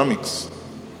in economics.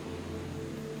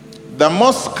 The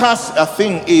more scarce a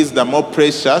thing is, the more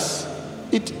precious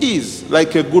it is,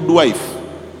 like a good wife.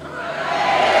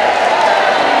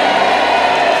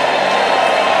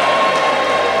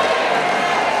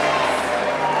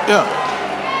 Yeah.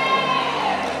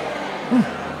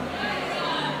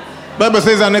 Bible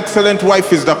says an excellent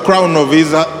wife is the crown of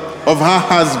her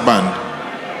husband.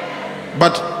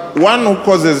 But one who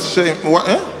causes shame,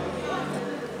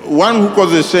 one who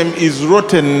causes shame is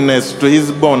rottenness to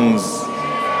his bones.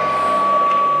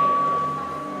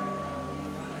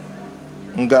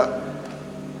 Nga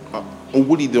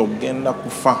ubulide ogenda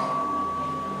kufa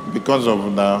because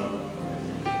of the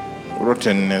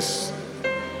rottenness.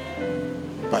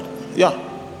 But yeah,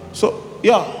 so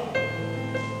yeah,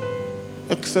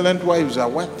 excellent wives are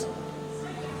what?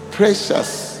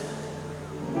 Precious.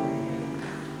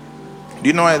 Do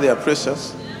you know why they are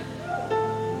precious?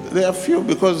 They are few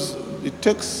because it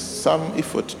takes some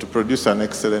effort to produce an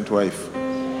excellent wife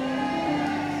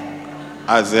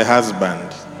as a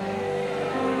husband.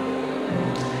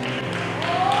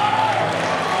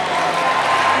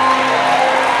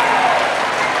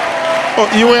 Oh,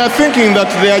 you were thinking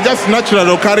that they are just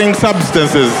natural occurring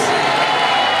substances.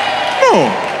 No.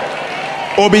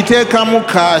 Obitekamu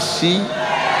kashi,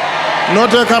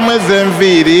 notekamu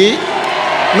ezemviri,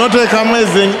 notekamu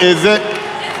eze.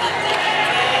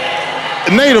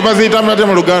 Nairo baziyita mate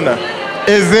mu Luganda.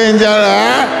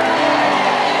 Ezenjala.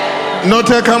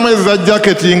 Noteekamu eza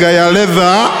jacket nga ya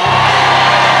leather.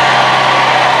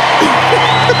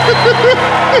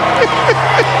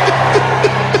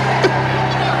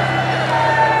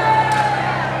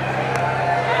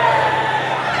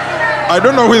 I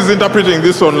don't know who is interpreting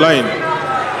this online.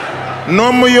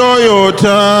 No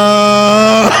muyoyota.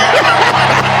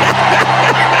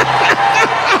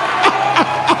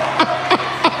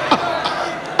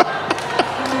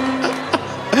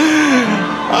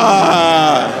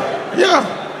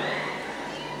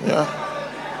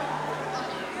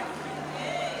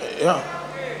 Yeah.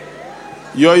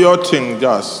 Yo thing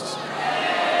just.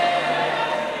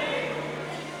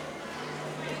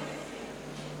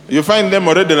 You find them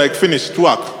already like finished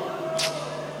work.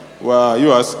 Well,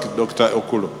 you ask Dr.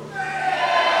 Okulo.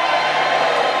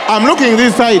 I'm looking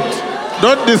this side.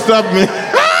 Don't disturb me.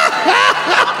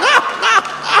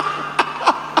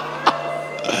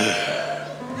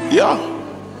 Yeah.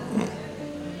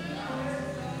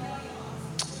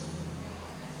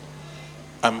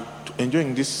 I'm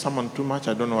enjoying this sermon too much.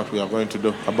 I don't know what we are going to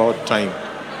do about time.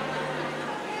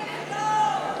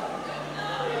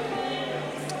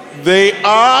 They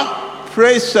are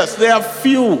precious. They are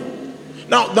few.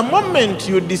 Now, the moment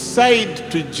you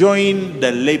decide to join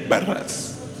the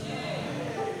laborers,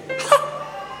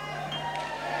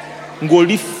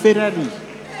 ngoli Ferrari,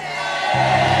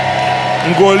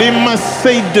 ngoli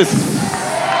Mercedes.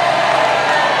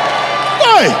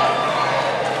 Hey!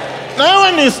 Now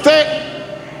when you stay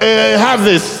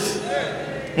harvest,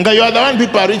 you are the one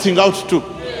people are reaching out to.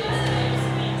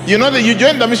 You know that you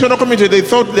joined the missional committee, they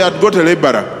thought they had got a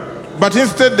laborer. But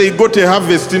instead they got a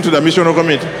harvest into the missional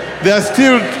committee. They are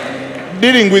still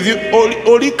dealing with you.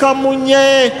 Olika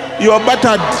munye, you are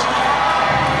battered.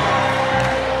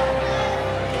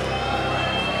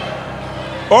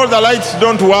 All the lights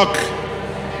don't work.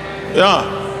 Yeah.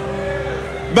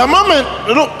 The moment,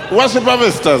 look, worship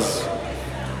harvesters,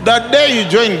 that day you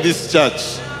joined this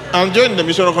church and joined the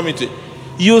missional committee,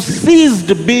 you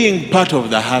ceased being part of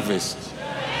the harvest.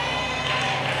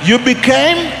 You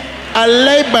became a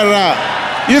laborer.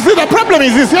 You see, the problem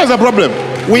is this. Here's the problem.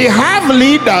 We have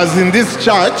leaders in this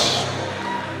church,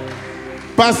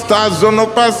 pastors,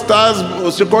 zonal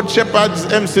pastors, so-called shepherds,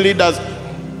 MC leaders,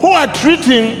 who are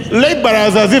treating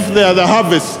laborers as if they are the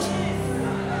harvest.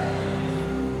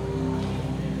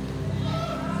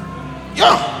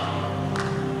 Yeah.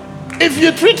 If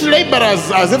you treat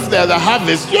laborers as if they are the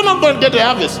harvest, you're not going to get a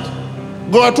harvest.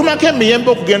 Go atumake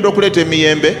miyembe kugenda kulete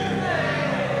miyembe.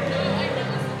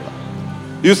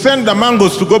 You send the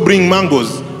mangoes to go bring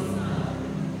mangoes.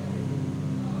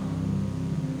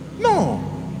 No.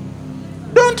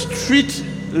 Don't treat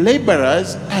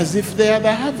laborers as if they are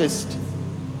the harvest.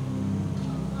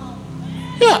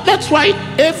 Yeah, that's why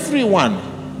everyone,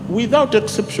 without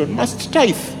exception, must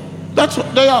tithe. That's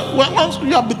what they are.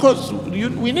 Yeah, because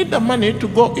we need the money to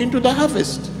go into the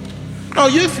harvest. Now,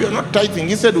 if you're not tithing,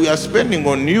 he said we are spending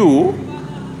on you,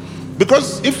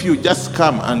 because if you just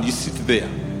come and you sit there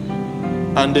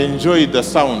and enjoy the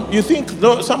sound, you think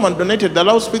someone donated the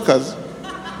loudspeakers?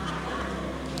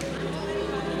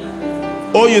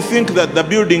 Or you think that the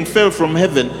building fell from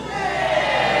heaven?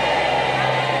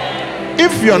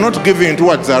 If you are not giving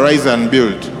towards Arise and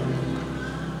Build,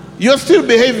 you're still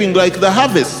behaving like the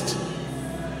harvest.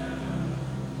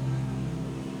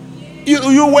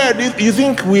 You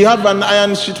think we have an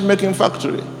iron sheet making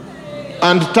factory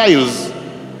and tiles?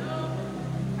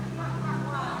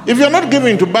 If you're not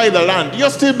giving to buy the land, you're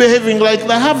still behaving like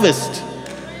the harvest.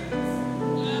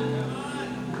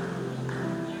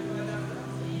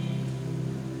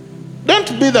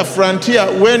 Don't be the frontier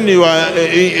when you are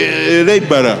a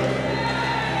laborer.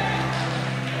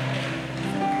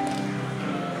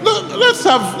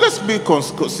 Let's be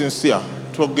sincere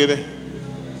together.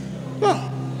 Yeah.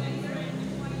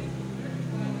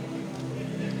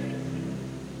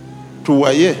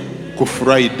 Tuwaye ku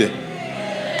Friday.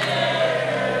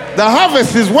 The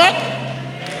harvest is what?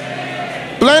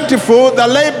 Plentiful. The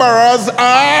laborers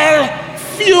are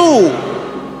few.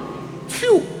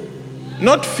 Few.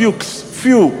 Not fuchs.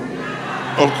 Few.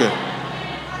 Okay.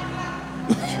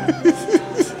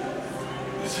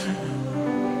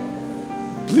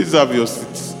 Please have your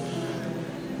seats.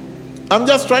 I'm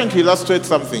just trying to illustrate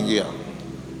something here.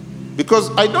 Because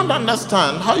I don't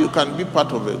understand how you can be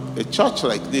part of a church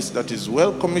like this that is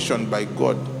well commissioned by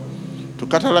God to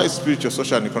catalyze spiritual,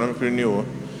 social, and economic renewal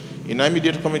in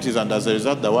immediate communities and as a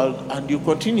result the world, and you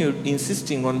continue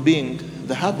insisting on being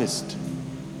the harvest.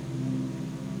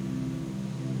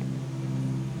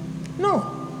 No.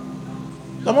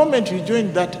 The moment you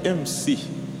join that MC,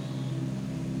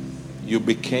 you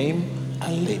became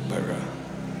a laborer.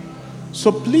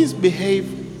 So please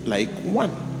behave like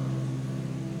one.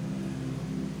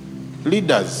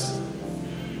 Leaders,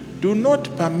 do not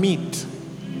permit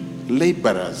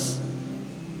laborers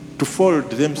to fold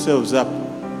themselves up,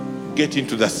 get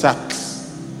into the sacks,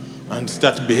 and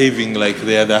start behaving like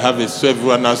they are the harvest so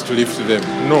everyone has to lift them.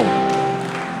 No.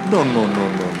 No, no, no,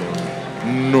 no,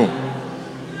 no. No.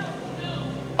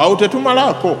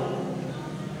 Autetumalako.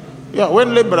 Yeah,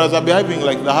 when laborers are behaving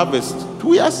like the harvest,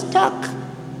 we are stuck.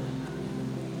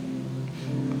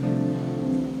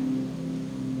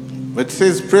 But it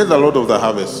says, pray the Lord of the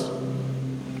harvest.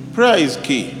 Prayer is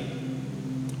key.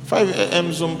 5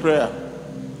 a.m. Zoom prayer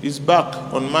is back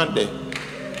on Monday.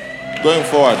 Going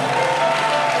forward.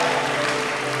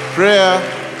 Prayer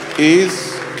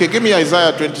is, okay, give me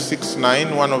Isaiah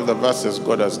 26:9, one of the verses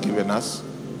God has given us.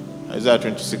 Isaiah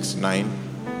 26:9.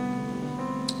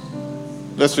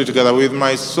 Let's read together. With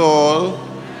my soul,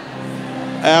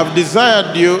 I have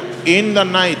desired you in the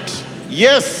night.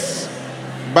 Yes,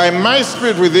 by my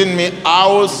spirit within me, I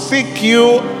will seek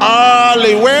you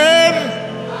early. When?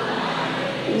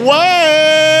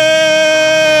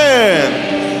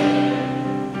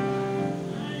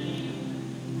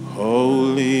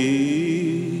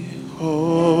 Holy,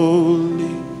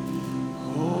 holy,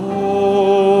 holy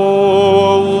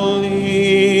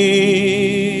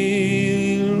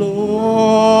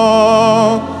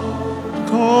Lord,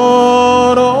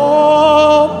 God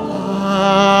Almighty,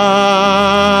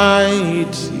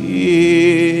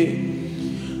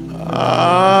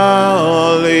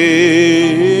 early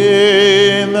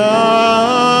in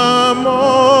the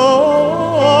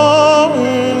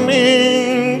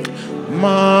morning,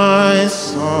 my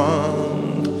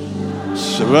song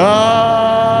shall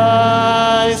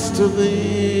rise to thee.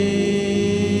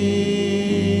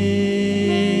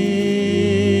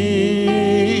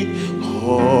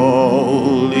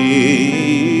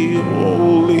 Holy,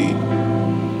 holy,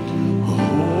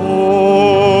 holy,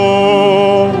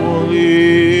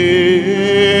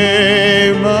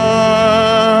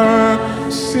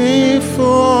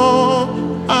 merciful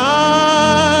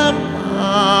and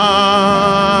mighty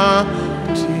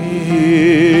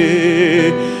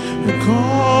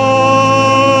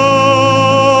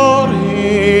God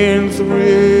in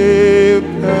 3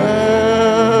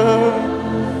 persons,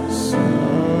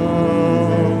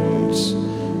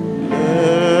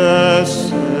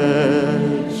 blessed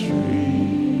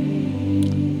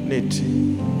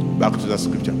Trinity. Back to the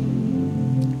scripture.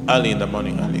 Early in the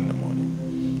morning, early in the morning.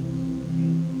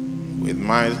 With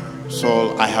my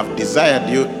soul, I have desired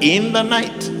you in the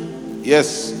night.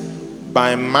 Yes,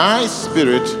 by my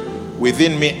spirit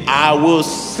within me, I will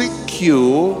seek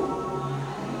you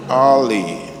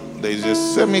early. There is a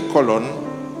semicolon,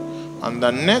 and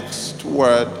the next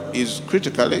word is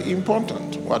critically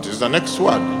important. What is the next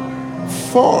word?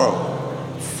 For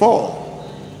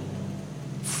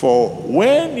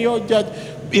when your judge,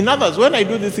 in others, when I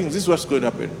do these things, this is what's going to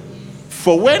happen.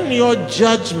 For when your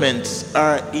judgments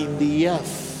are in the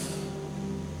earth,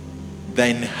 the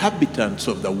inhabitants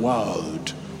of the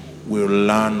world will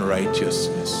learn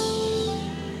righteousness.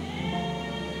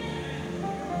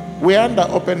 We're under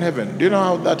open heaven. Do you know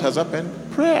how that has happened?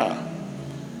 Prayer.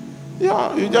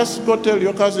 Yeah, you just go tell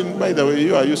your cousin, by the way,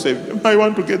 are you saved? I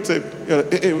want to get saved.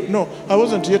 No, I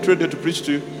wasn't yet ready to preach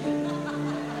to you.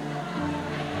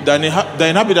 The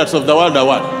inhabitants of the world are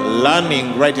what?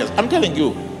 Learning righteousness. I'm telling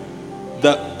you,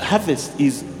 the harvest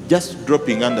is just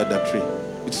dropping under the tree.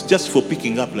 It's just for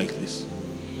picking up like this.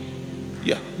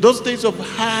 Yeah. Those days of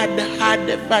hard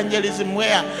evangelism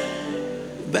where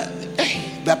the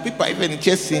people are even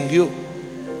chasing you,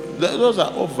 those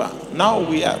are over. Now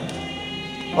we are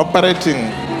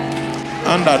operating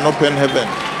under an open heaven.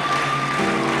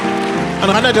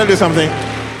 And can I tell you something?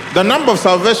 The number of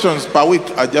salvations per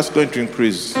week are just going to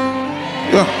increase.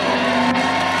 Yeah.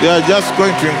 They are just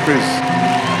going to increase.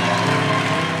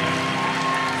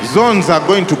 Zones are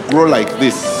going to grow like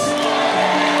this.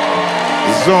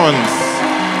 Zones.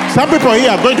 Some people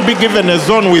here are going to be given a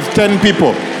zone with 10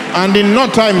 people. And in no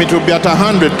time it will be at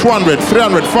 100, 200,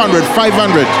 300, 400,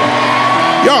 500.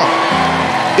 Yeah.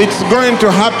 It's going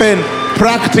to happen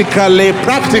practically.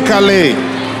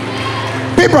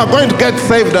 People are going to get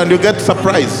saved and you get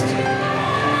surprised.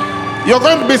 You're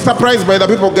going to be surprised by the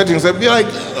people getting saved. You're like,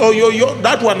 oh,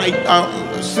 that one,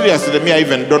 seriously, I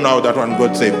even don't know how that one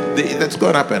got saved. That's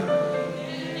going to happen.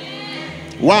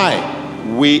 Why?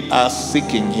 We are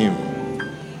seeking him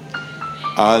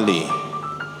early.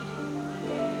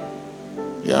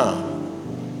 Yeah.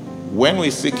 When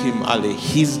we seek him early,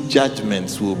 his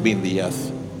judgments will be in the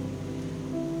earth.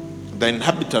 The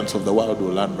inhabitants of the world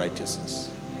will learn righteousness.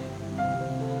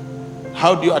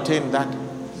 How do you attain that?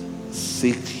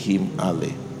 Seek him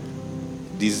early.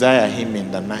 Desire him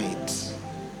in the night.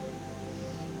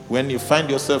 When you find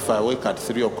yourself awake at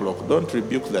 3 o'clock, don't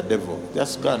rebuke the devil.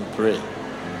 Just go and pray.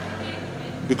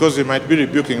 Because you might be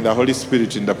rebuking the Holy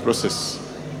Spirit in the process.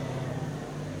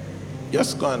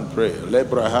 Just go and pray.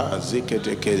 Lebraha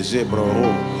zikete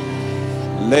kezebroho.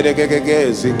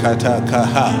 Ledegege zikata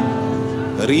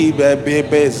kaha. Ribe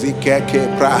bebe zikeke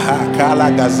praha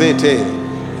kala gazete.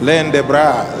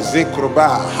 Lendebra zikruba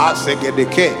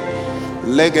hasegedeke.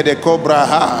 Legede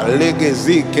kobraha lege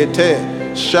zikete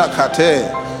shakate.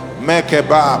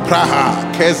 Mekeba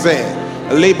praha keze.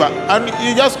 Liba. And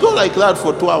you just go like that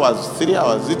for 2 hours, 3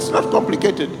 hours. It's not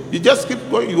complicated. You just keep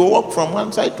going. You walk from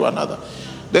one side to another.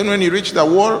 Then when you reach the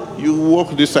wall, you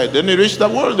walk this side. Then you reach the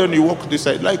wall, then you walk this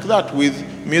side. Like that with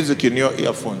music in your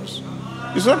earphones.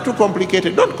 It's not too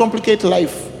complicated. Don't complicate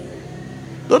life.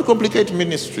 Don't complicate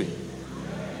ministry.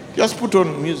 Just put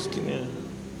on music in here.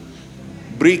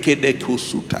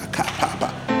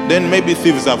 Then maybe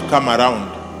thieves have come around.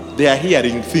 They are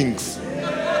hearing things.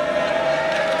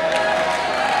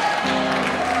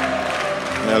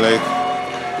 They're like,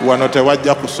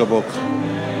 wanotewaja kusoboka.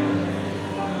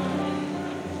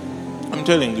 I'm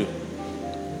telling you.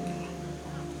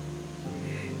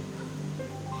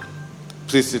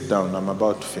 Please sit down. I'm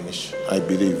about to finish. I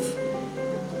believe.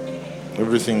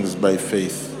 Everything is by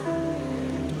faith.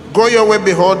 Go your way,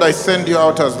 behold, I send you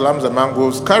out as lambs among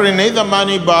wolves. Carry neither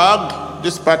money bag.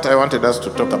 This part I wanted us to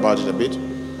talk about it a bit.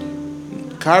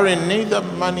 Carry neither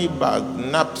money bag,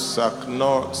 knapsack,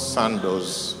 nor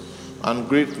sandals, and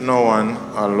greet no one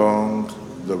along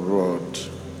the road.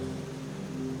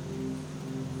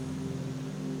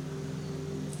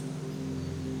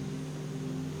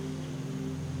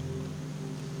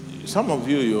 Some of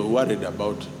you, you're worried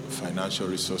about financial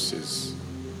resources.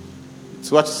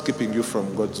 It's what's keeping you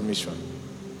from God's mission.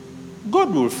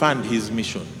 God will fund his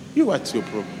mission. What's your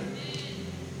problem?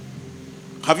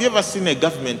 Have you ever seen a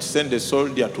government send a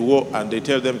soldier to war and they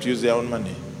tell them to use their own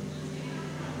money?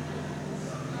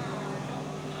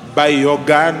 Buy your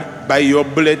gun, buy your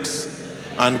bullets,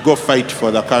 and go fight for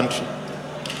the country.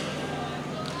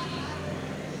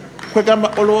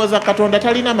 Kwegamba olowooza Katonda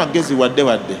talina magezi wadde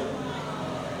wadde.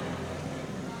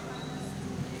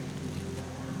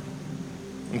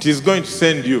 And he's going to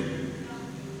send you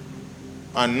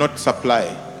and not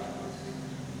supply.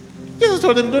 Jesus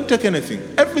told them, don't take anything.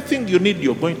 Everything you need,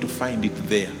 you're going to find it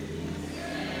there.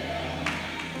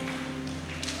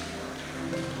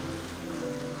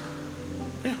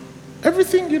 Yeah.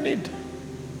 Everything you need.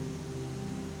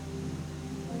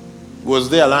 Was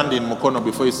there land in Mukono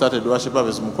before you started worship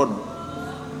harvest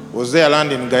Mukono? Was there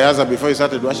land in Gayaza before you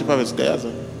started worship harvest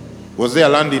Gayaza? Was there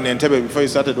land in Entebbe before you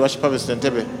started worship harvest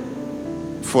Entebbe?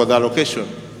 For the location.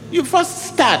 You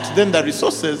first start, then the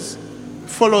resources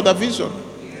follow the vision.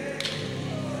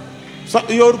 So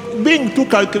you're being too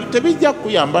calculated.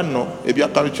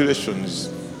 Calculations.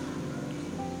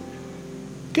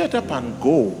 Get up and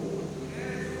go.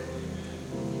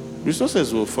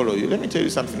 Resources will follow you. Let me tell you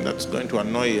something that's going to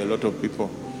annoy a lot of people,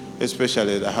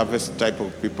 especially the harvest type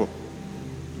of people.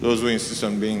 Those who insist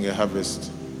on being a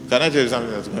harvest. Can I tell you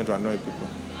something that's going to annoy people?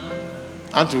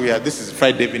 Aren't we? This is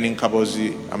Friday evening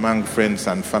kabozi among friends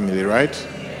and family, right?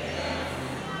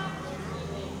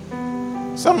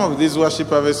 Some of these worship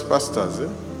harvest pastors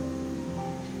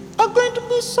are going to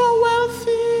be so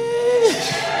wealthy.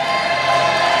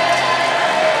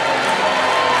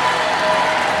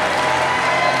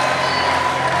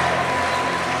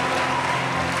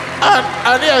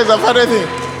 And here is a funny thing.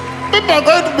 People are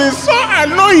going to be so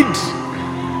annoyed.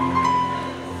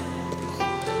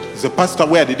 The pastor,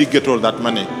 where did he get all that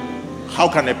money? How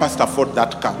can a pastor afford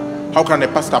that car? How can a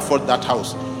pastor afford that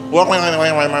house?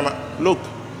 Look,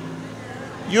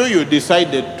 you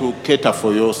decided to cater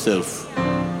for yourself.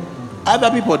 Other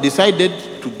people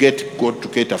decided to get God to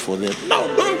cater for them. Now,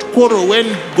 don't quarrel when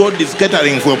God is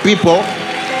catering for people.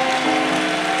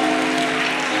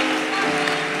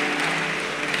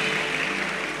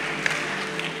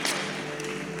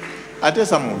 I tell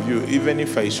some of you, even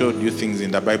if I showed you things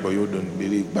in the Bible you don't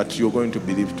believe, but you're going to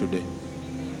believe today.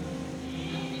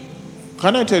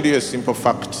 Can I tell you a simple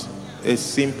fact? A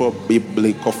simple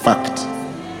biblical fact.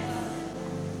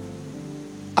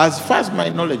 As far as my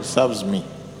knowledge serves me,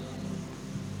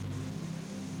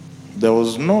 there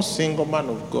was no single man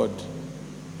of God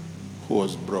who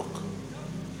was broke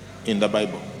in the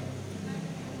Bible.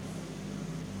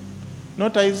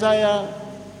 Not Isaiah,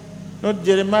 not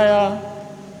Jeremiah,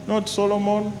 not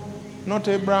Solomon, not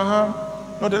Abraham,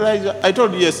 not Elijah. I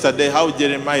told you yesterday how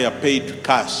Jeremiah paid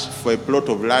cash for a plot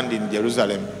of land in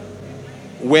Jerusalem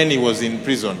when he was in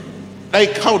prison.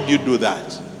 Like, how do you do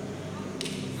that?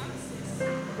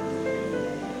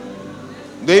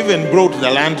 They even brought the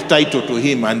land title to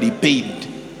him and he paid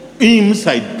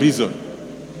inside prison.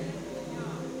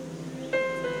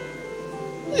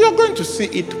 You're going to see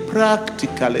it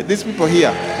practically. These people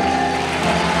here.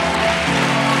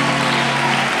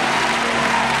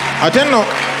 I tell you,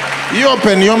 you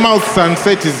open your mouth and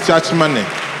say it is church money,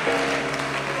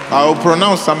 I will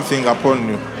pronounce something upon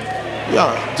you.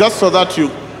 Yeah, just so that you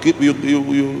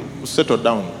settle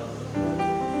down.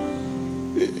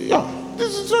 Yeah,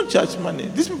 this is not church money.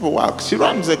 These people work. She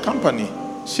runs a company.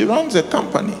 She runs a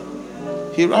company.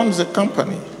 He runs a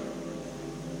company.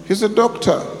 He's a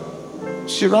doctor.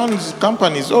 She runs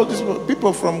companies. All these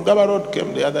people from Gaba Road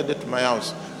came the other day to my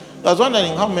house. I was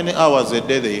wondering how many hours a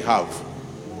day they have.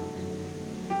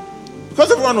 Because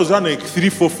everyone was running like 3,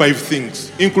 4, 5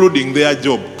 things, including their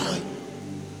job.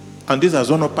 And these are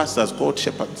zonal pastors called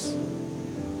shepherds.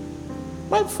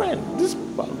 My friend, these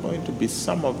people are going to be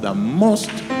some of the most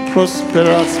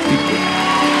prosperous people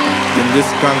in this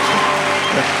country.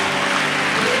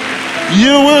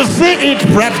 You will see it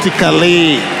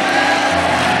practically.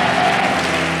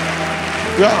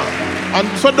 Yeah. And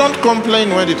so don't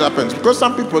complain when it happens. Because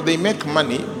some people, they make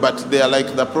money, but they are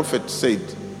like the prophet said.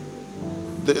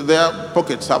 Their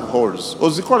pockets have holes.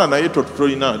 There's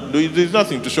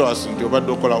nothing to show us in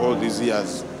Obadokola all these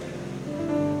years.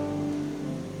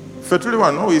 Fetuli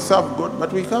no, we serve God,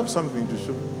 but we have something to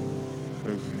show.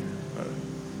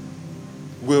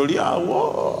 We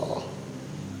are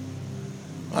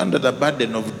under the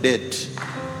burden of debt,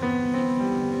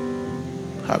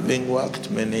 having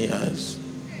worked many years,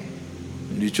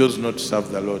 and you chose not to serve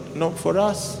the Lord. No, for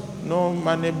us, no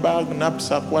money bag,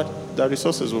 knapsack, what? The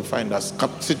resources will find us.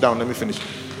 Come, sit down, let me finish.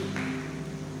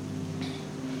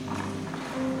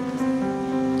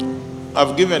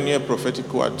 I've given you a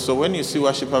prophetic word. So when you see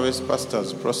Worship Harvest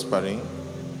pastors prospering,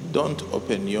 don't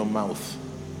open your mouth.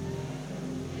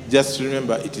 Just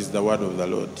remember it is the word of the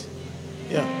Lord.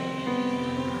 Yeah.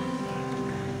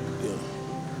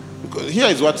 Because here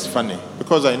is what's funny.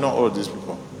 Because I know all these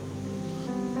people.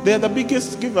 They are the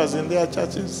biggest givers in their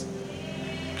churches.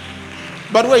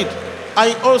 But wait.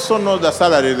 I also know the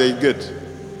salary they get.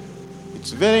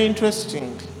 It's very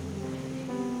interesting.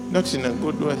 Not in a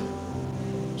good way.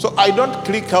 So I don't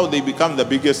click how they become the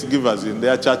biggest givers in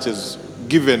their churches,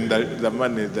 given the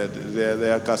money that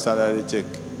their salary check.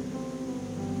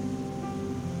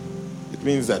 It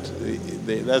means that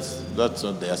that's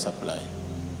not their supply.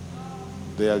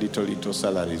 Their little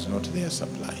salary is not their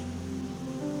supply.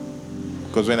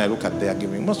 Because when I look at their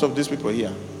giving, most of these people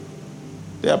here,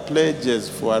 their pledges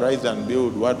for Arise and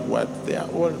Build, what? They are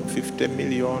all 50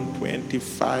 million,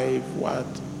 25,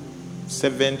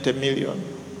 70 million.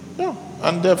 Yeah,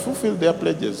 and they fulfill their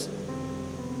pledges.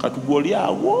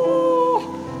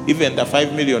 Even the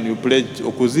 5 million you pledge,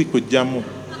 Okuziku Jamu,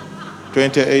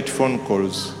 28 phone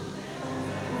calls.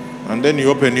 And then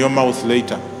you open your mouth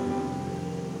later.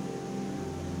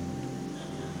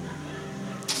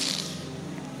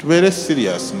 Very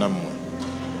serious, Namu.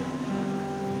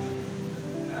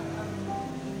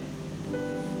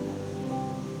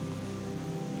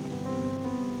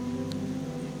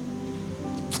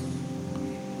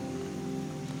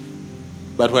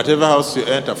 But whatever house you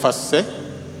enter, first say,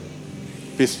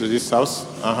 peace to this house.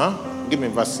 Give me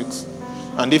verse 6.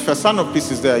 And if a son of peace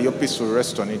is there, your peace will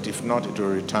rest on it. If not, it will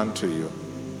return to you.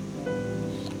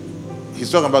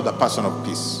 He's talking about the person of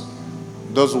peace.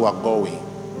 Those who are going.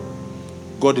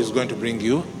 God is going to bring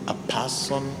you a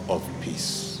person of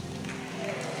peace.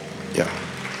 Yeah.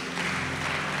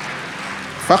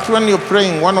 In fact, when you're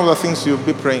praying, one of the things you'll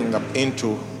be praying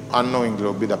into unknowingly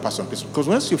will be the person of peace. Because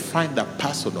once you find the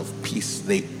person of peace,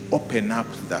 they open up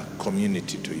the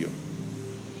community to you.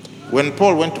 When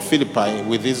Paul went to Philippi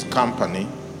with his company,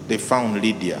 they found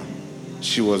Lydia.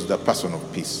 She was the person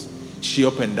of peace. She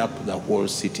opened up the whole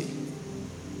city.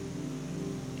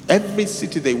 Every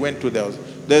city they went to,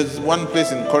 there's one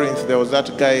place in Corinth, there was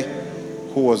that guy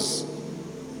who was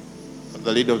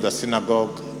the leader of the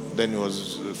synagogue. Then he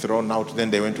was thrown out. Then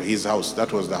they went to his house.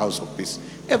 That was the house of peace.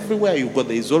 Everywhere you go,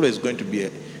 there is always going to be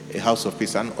a house of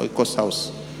peace. An Oikos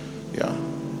house. Yeah.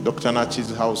 Dr.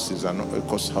 Nachi's house is an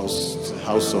Oikos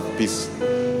house of peace.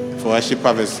 For Worship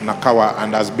Harvest Nakawa,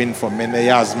 and has been for many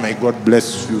years. May God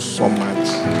bless you so much.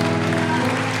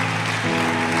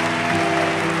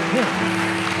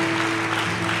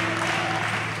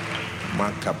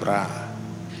 Macabra.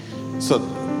 So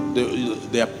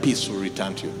their peace will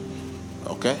return to you.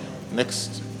 Okay,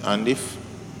 next.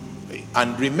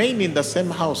 And remain in the same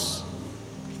house,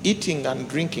 eating and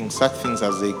drinking such things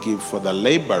as they give, for the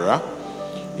laborer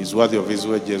is worthy of his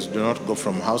wages. Do not go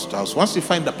from house to house. Once you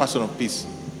find the person of peace,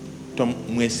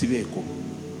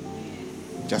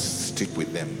 just stick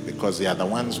with them, because they are the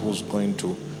ones who's going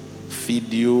to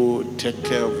feed you, take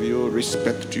care of you,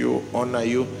 respect you, honor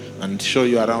you, and show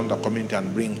you around the community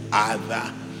and bring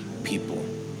other people.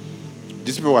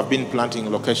 These people have been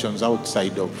planting locations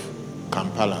outside of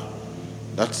Kampala.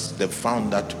 They've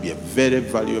found that to be a very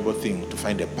valuable thing, to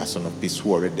find a person of peace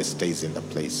who already stays in the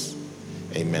place.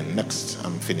 Amen. Next,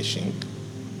 I'm finishing.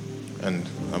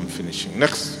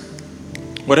 Next,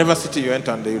 whatever city you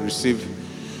enter and they receive,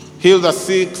 heal the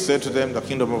sick, say to them, the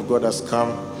kingdom of God has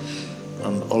come,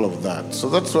 and all of that. So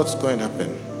that's what's going to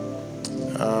happen.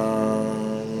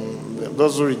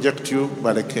 Those who reject you,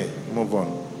 but okay, move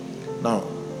on. Now,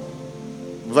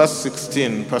 verse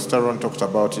 16, Pastor Ron talked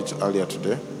about it earlier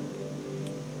today.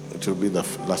 It will be the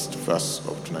last verse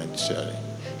of tonight's sharing.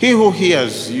 He who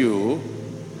hears you,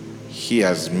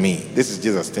 hears me. This is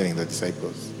Jesus telling the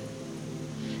disciples.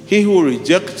 He who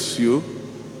rejects you,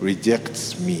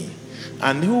 rejects me.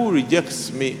 And who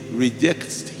rejects me,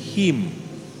 rejects him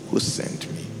who sent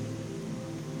me.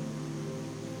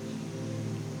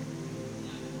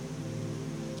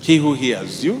 He who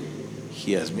hears you,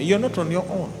 hears me. You're not on your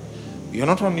own. You're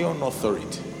not on your own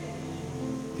authority.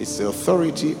 It's the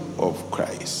authority of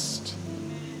Christ.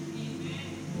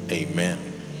 Amen.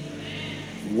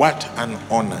 What an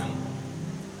honor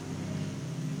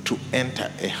to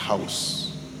enter a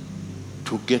house,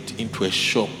 to get into a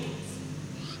shop,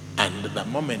 and the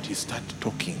moment you start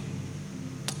talking,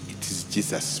 it is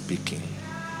Jesus speaking.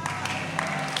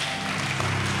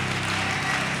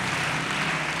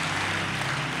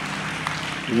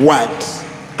 What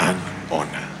an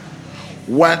honor.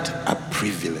 What a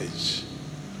privilege.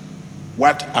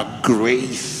 What a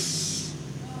grace.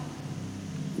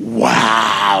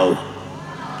 Wow.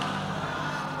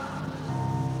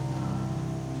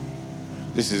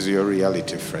 This is your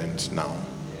reality, friends, now.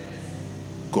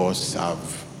 Go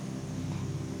serve.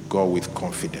 Go with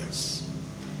confidence.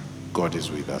 God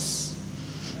is with us.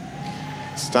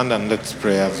 Stand and let's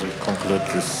pray as we conclude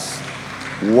this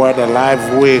Word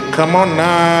Alive week. Come on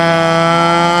now.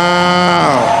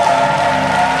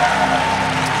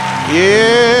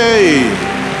 Yay!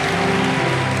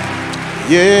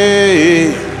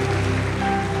 Yay!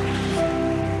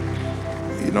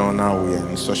 You know, now we are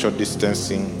in social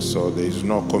distancing, so there is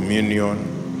no communion,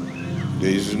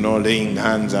 there is no laying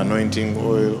hands, anointing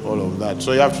oil, all of that.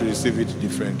 So you have to receive it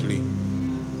differently.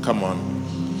 Come on.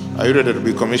 Are you ready to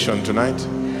be commissioned tonight?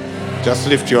 Just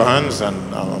lift your hands and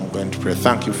I'm going to pray.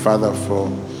 Thank you, Father,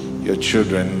 for your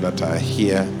children that are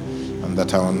here and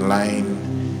that are online.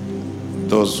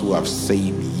 Those who have said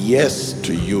yes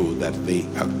to you, that they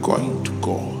are going to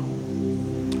go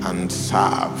and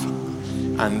serve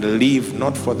and live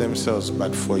not for themselves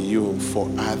but for you, for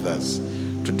others,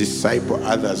 to disciple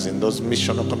others in those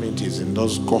missional communities, in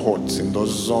those cohorts, in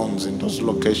those zones, in those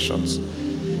locations,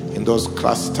 in those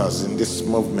clusters, in this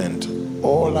movement,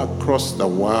 all across the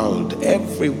world,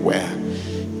 everywhere,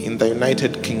 in the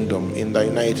United Kingdom, in the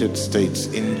United States,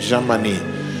 in Germany,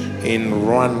 in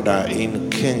Rwanda, in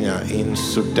Kenya, in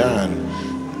Sudan,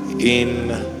 in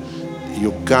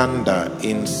Uganda,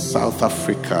 in South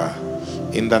Africa,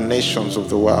 in the nations of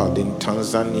the world, in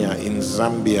Tanzania, in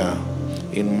Zambia,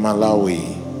 in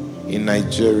Malawi, in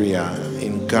Nigeria,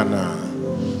 in Ghana,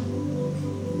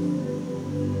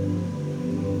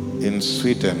 in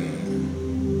Sweden,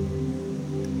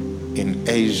 in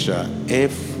Asia,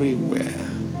 everywhere.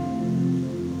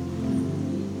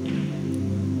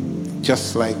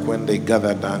 Just like when they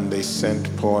gathered and they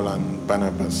sent Paul and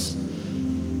Barnabas,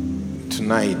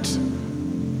 tonight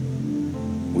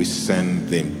we send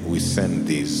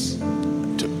these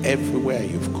to everywhere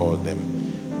you've called them.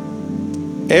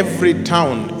 Every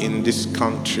town in this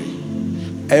country,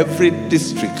 every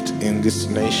district in this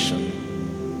nation,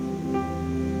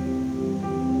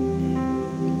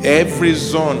 every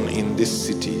zone in this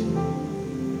city.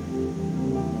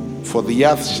 For the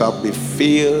earth shall be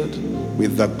filled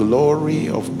with the glory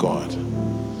of God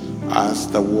as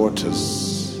the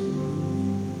waters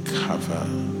cover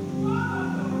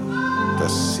the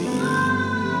sea.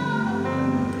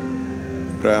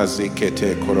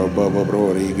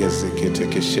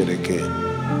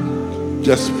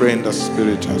 Just pray in the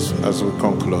Spirit as we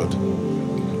conclude.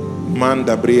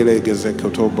 Manda brile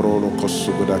gezekoto brolo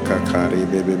kosubuda kakari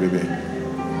bebe.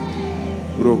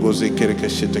 Rogo zekere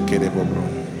keshete kere bobro.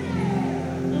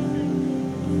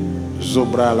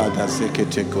 Zobrala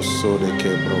gazekete kosode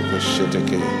ke broko shete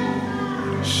ke.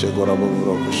 Shegora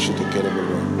bobro koshite kere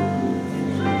bobro.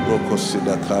 Roko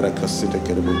sida kara kasite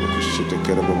kere bobro koshite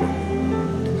kere bobro.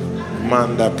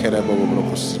 Manda kerebo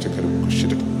broko site kerebo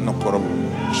shite no korobo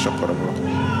shakara broko.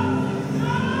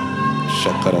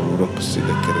 Shakara broko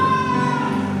site kerebo.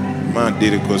 Ma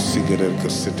diriko sigere ko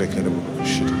site kerebo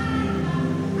shite.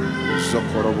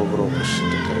 Zokorobo broko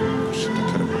shite kerebo shite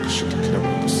kerebo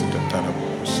site tarabo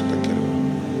site kerebo.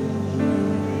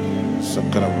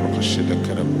 Sakara broko shite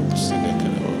kerebo site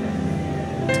kerebo.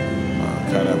 Ma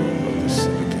karabo broko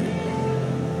site kerebo.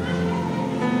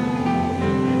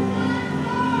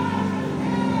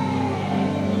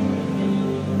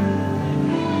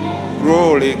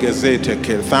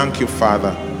 Thank you,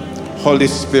 Father. Holy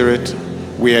Spirit,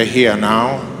 we are here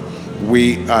now.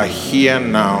 We are here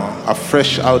now. A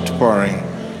fresh outpouring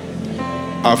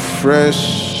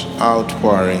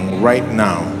right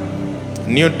now.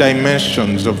 New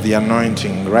dimensions of the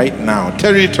anointing right now.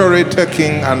 Territory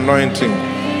taking anointing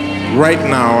right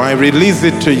now. I release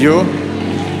it to you.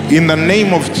 In the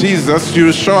name of Jesus,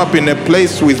 you'll show up in a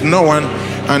place with no one,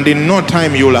 and in no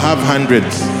time you'll have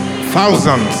hundreds,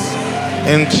 thousands.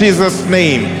 In Jesus'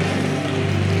 name.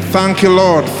 Thank you,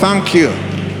 Lord. Thank you.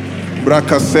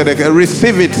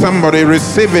 Receive it, somebody.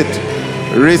 Receive it.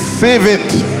 Receive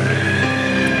it.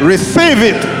 Receive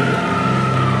it.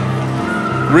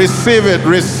 Receive it.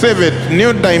 Receive it.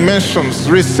 New dimensions.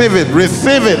 Receive it.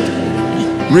 Receive it.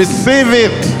 Receive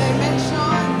it.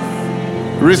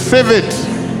 Receive it.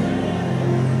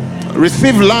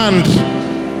 Receive land.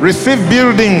 Receive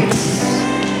buildings.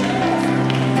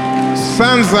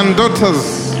 Sons and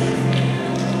daughters,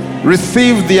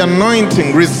 receive the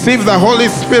anointing, receive the Holy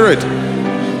Spirit,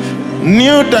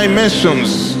 new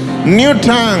dimensions, new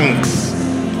tongues,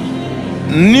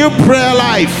 new prayer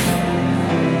life,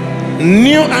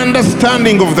 new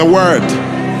understanding of the word.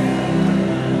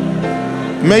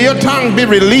 May your tongue be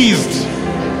released.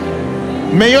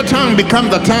 May your tongue become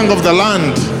the tongue of the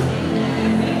land,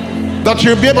 that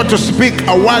you'll be able to speak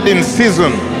a word in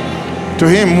season to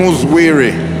him who's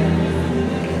weary.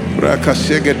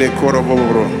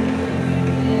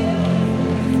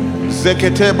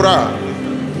 Zeketebra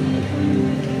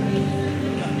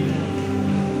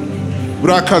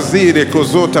Brakazire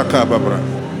Kozota Kababra.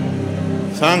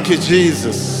 Thank you,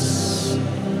 Jesus.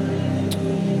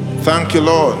 Thank you,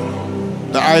 Lord.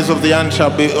 The eyes of the young shall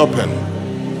be open.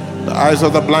 The eyes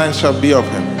of the blind shall be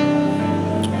open.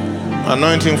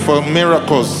 Anointing for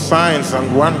miracles, signs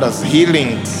and wonders,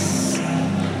 healings.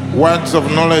 Words of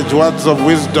knowledge, words of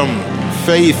wisdom,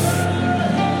 faith,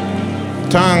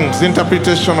 tongues,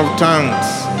 interpretation of tongues,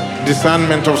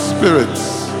 discernment of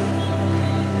spirits,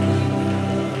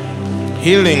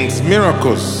 healings,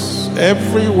 miracles,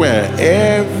 everywhere,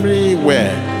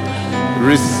 everywhere.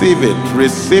 Receive it,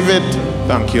 receive it.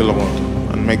 Thank you, Lord.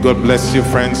 And may God bless you,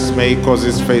 friends. May He cause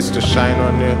His face to shine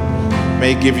on you.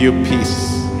 May He give you peace.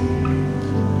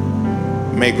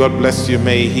 May God bless you.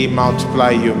 May He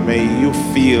multiply you. May you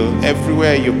feel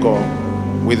everywhere you go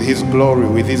with His glory,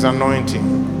 with His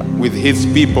anointing, with His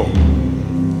people.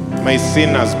 May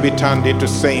sinners be turned into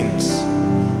saints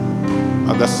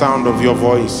at the sound of your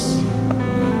voice.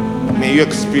 May you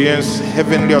experience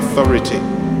heavenly authority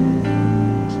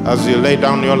as you lay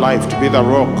down your life to be the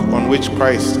rock on which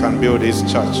Christ can build His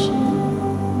church.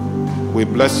 We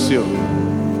bless you.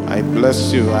 I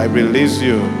bless you. I release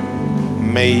you.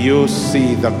 May you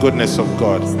see the goodness of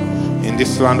God in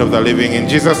this land of the living. In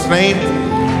Jesus' name,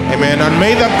 amen. And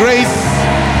may the grace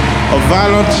of our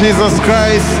Lord Jesus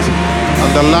Christ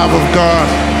and the love of God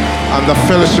and the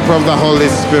fellowship of the Holy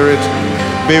Spirit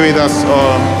be with us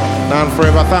all now and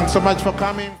forever. Thanks so much for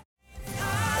coming.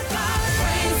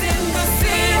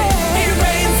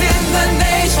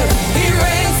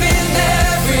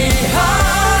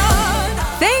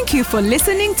 Thank you for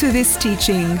listening to this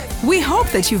teaching. We hope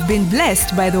that you've been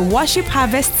blessed by the Worship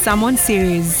Harvest Sermon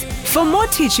Series. For more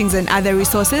teachings and other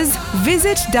resources,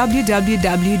 visit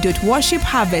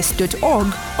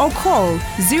www.worshipharvest.org or call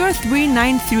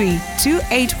 0393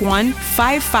 281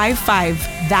 555.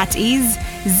 That is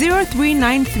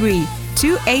 0393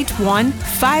 281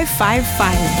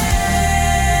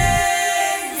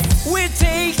 555. We're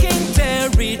taking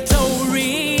territory.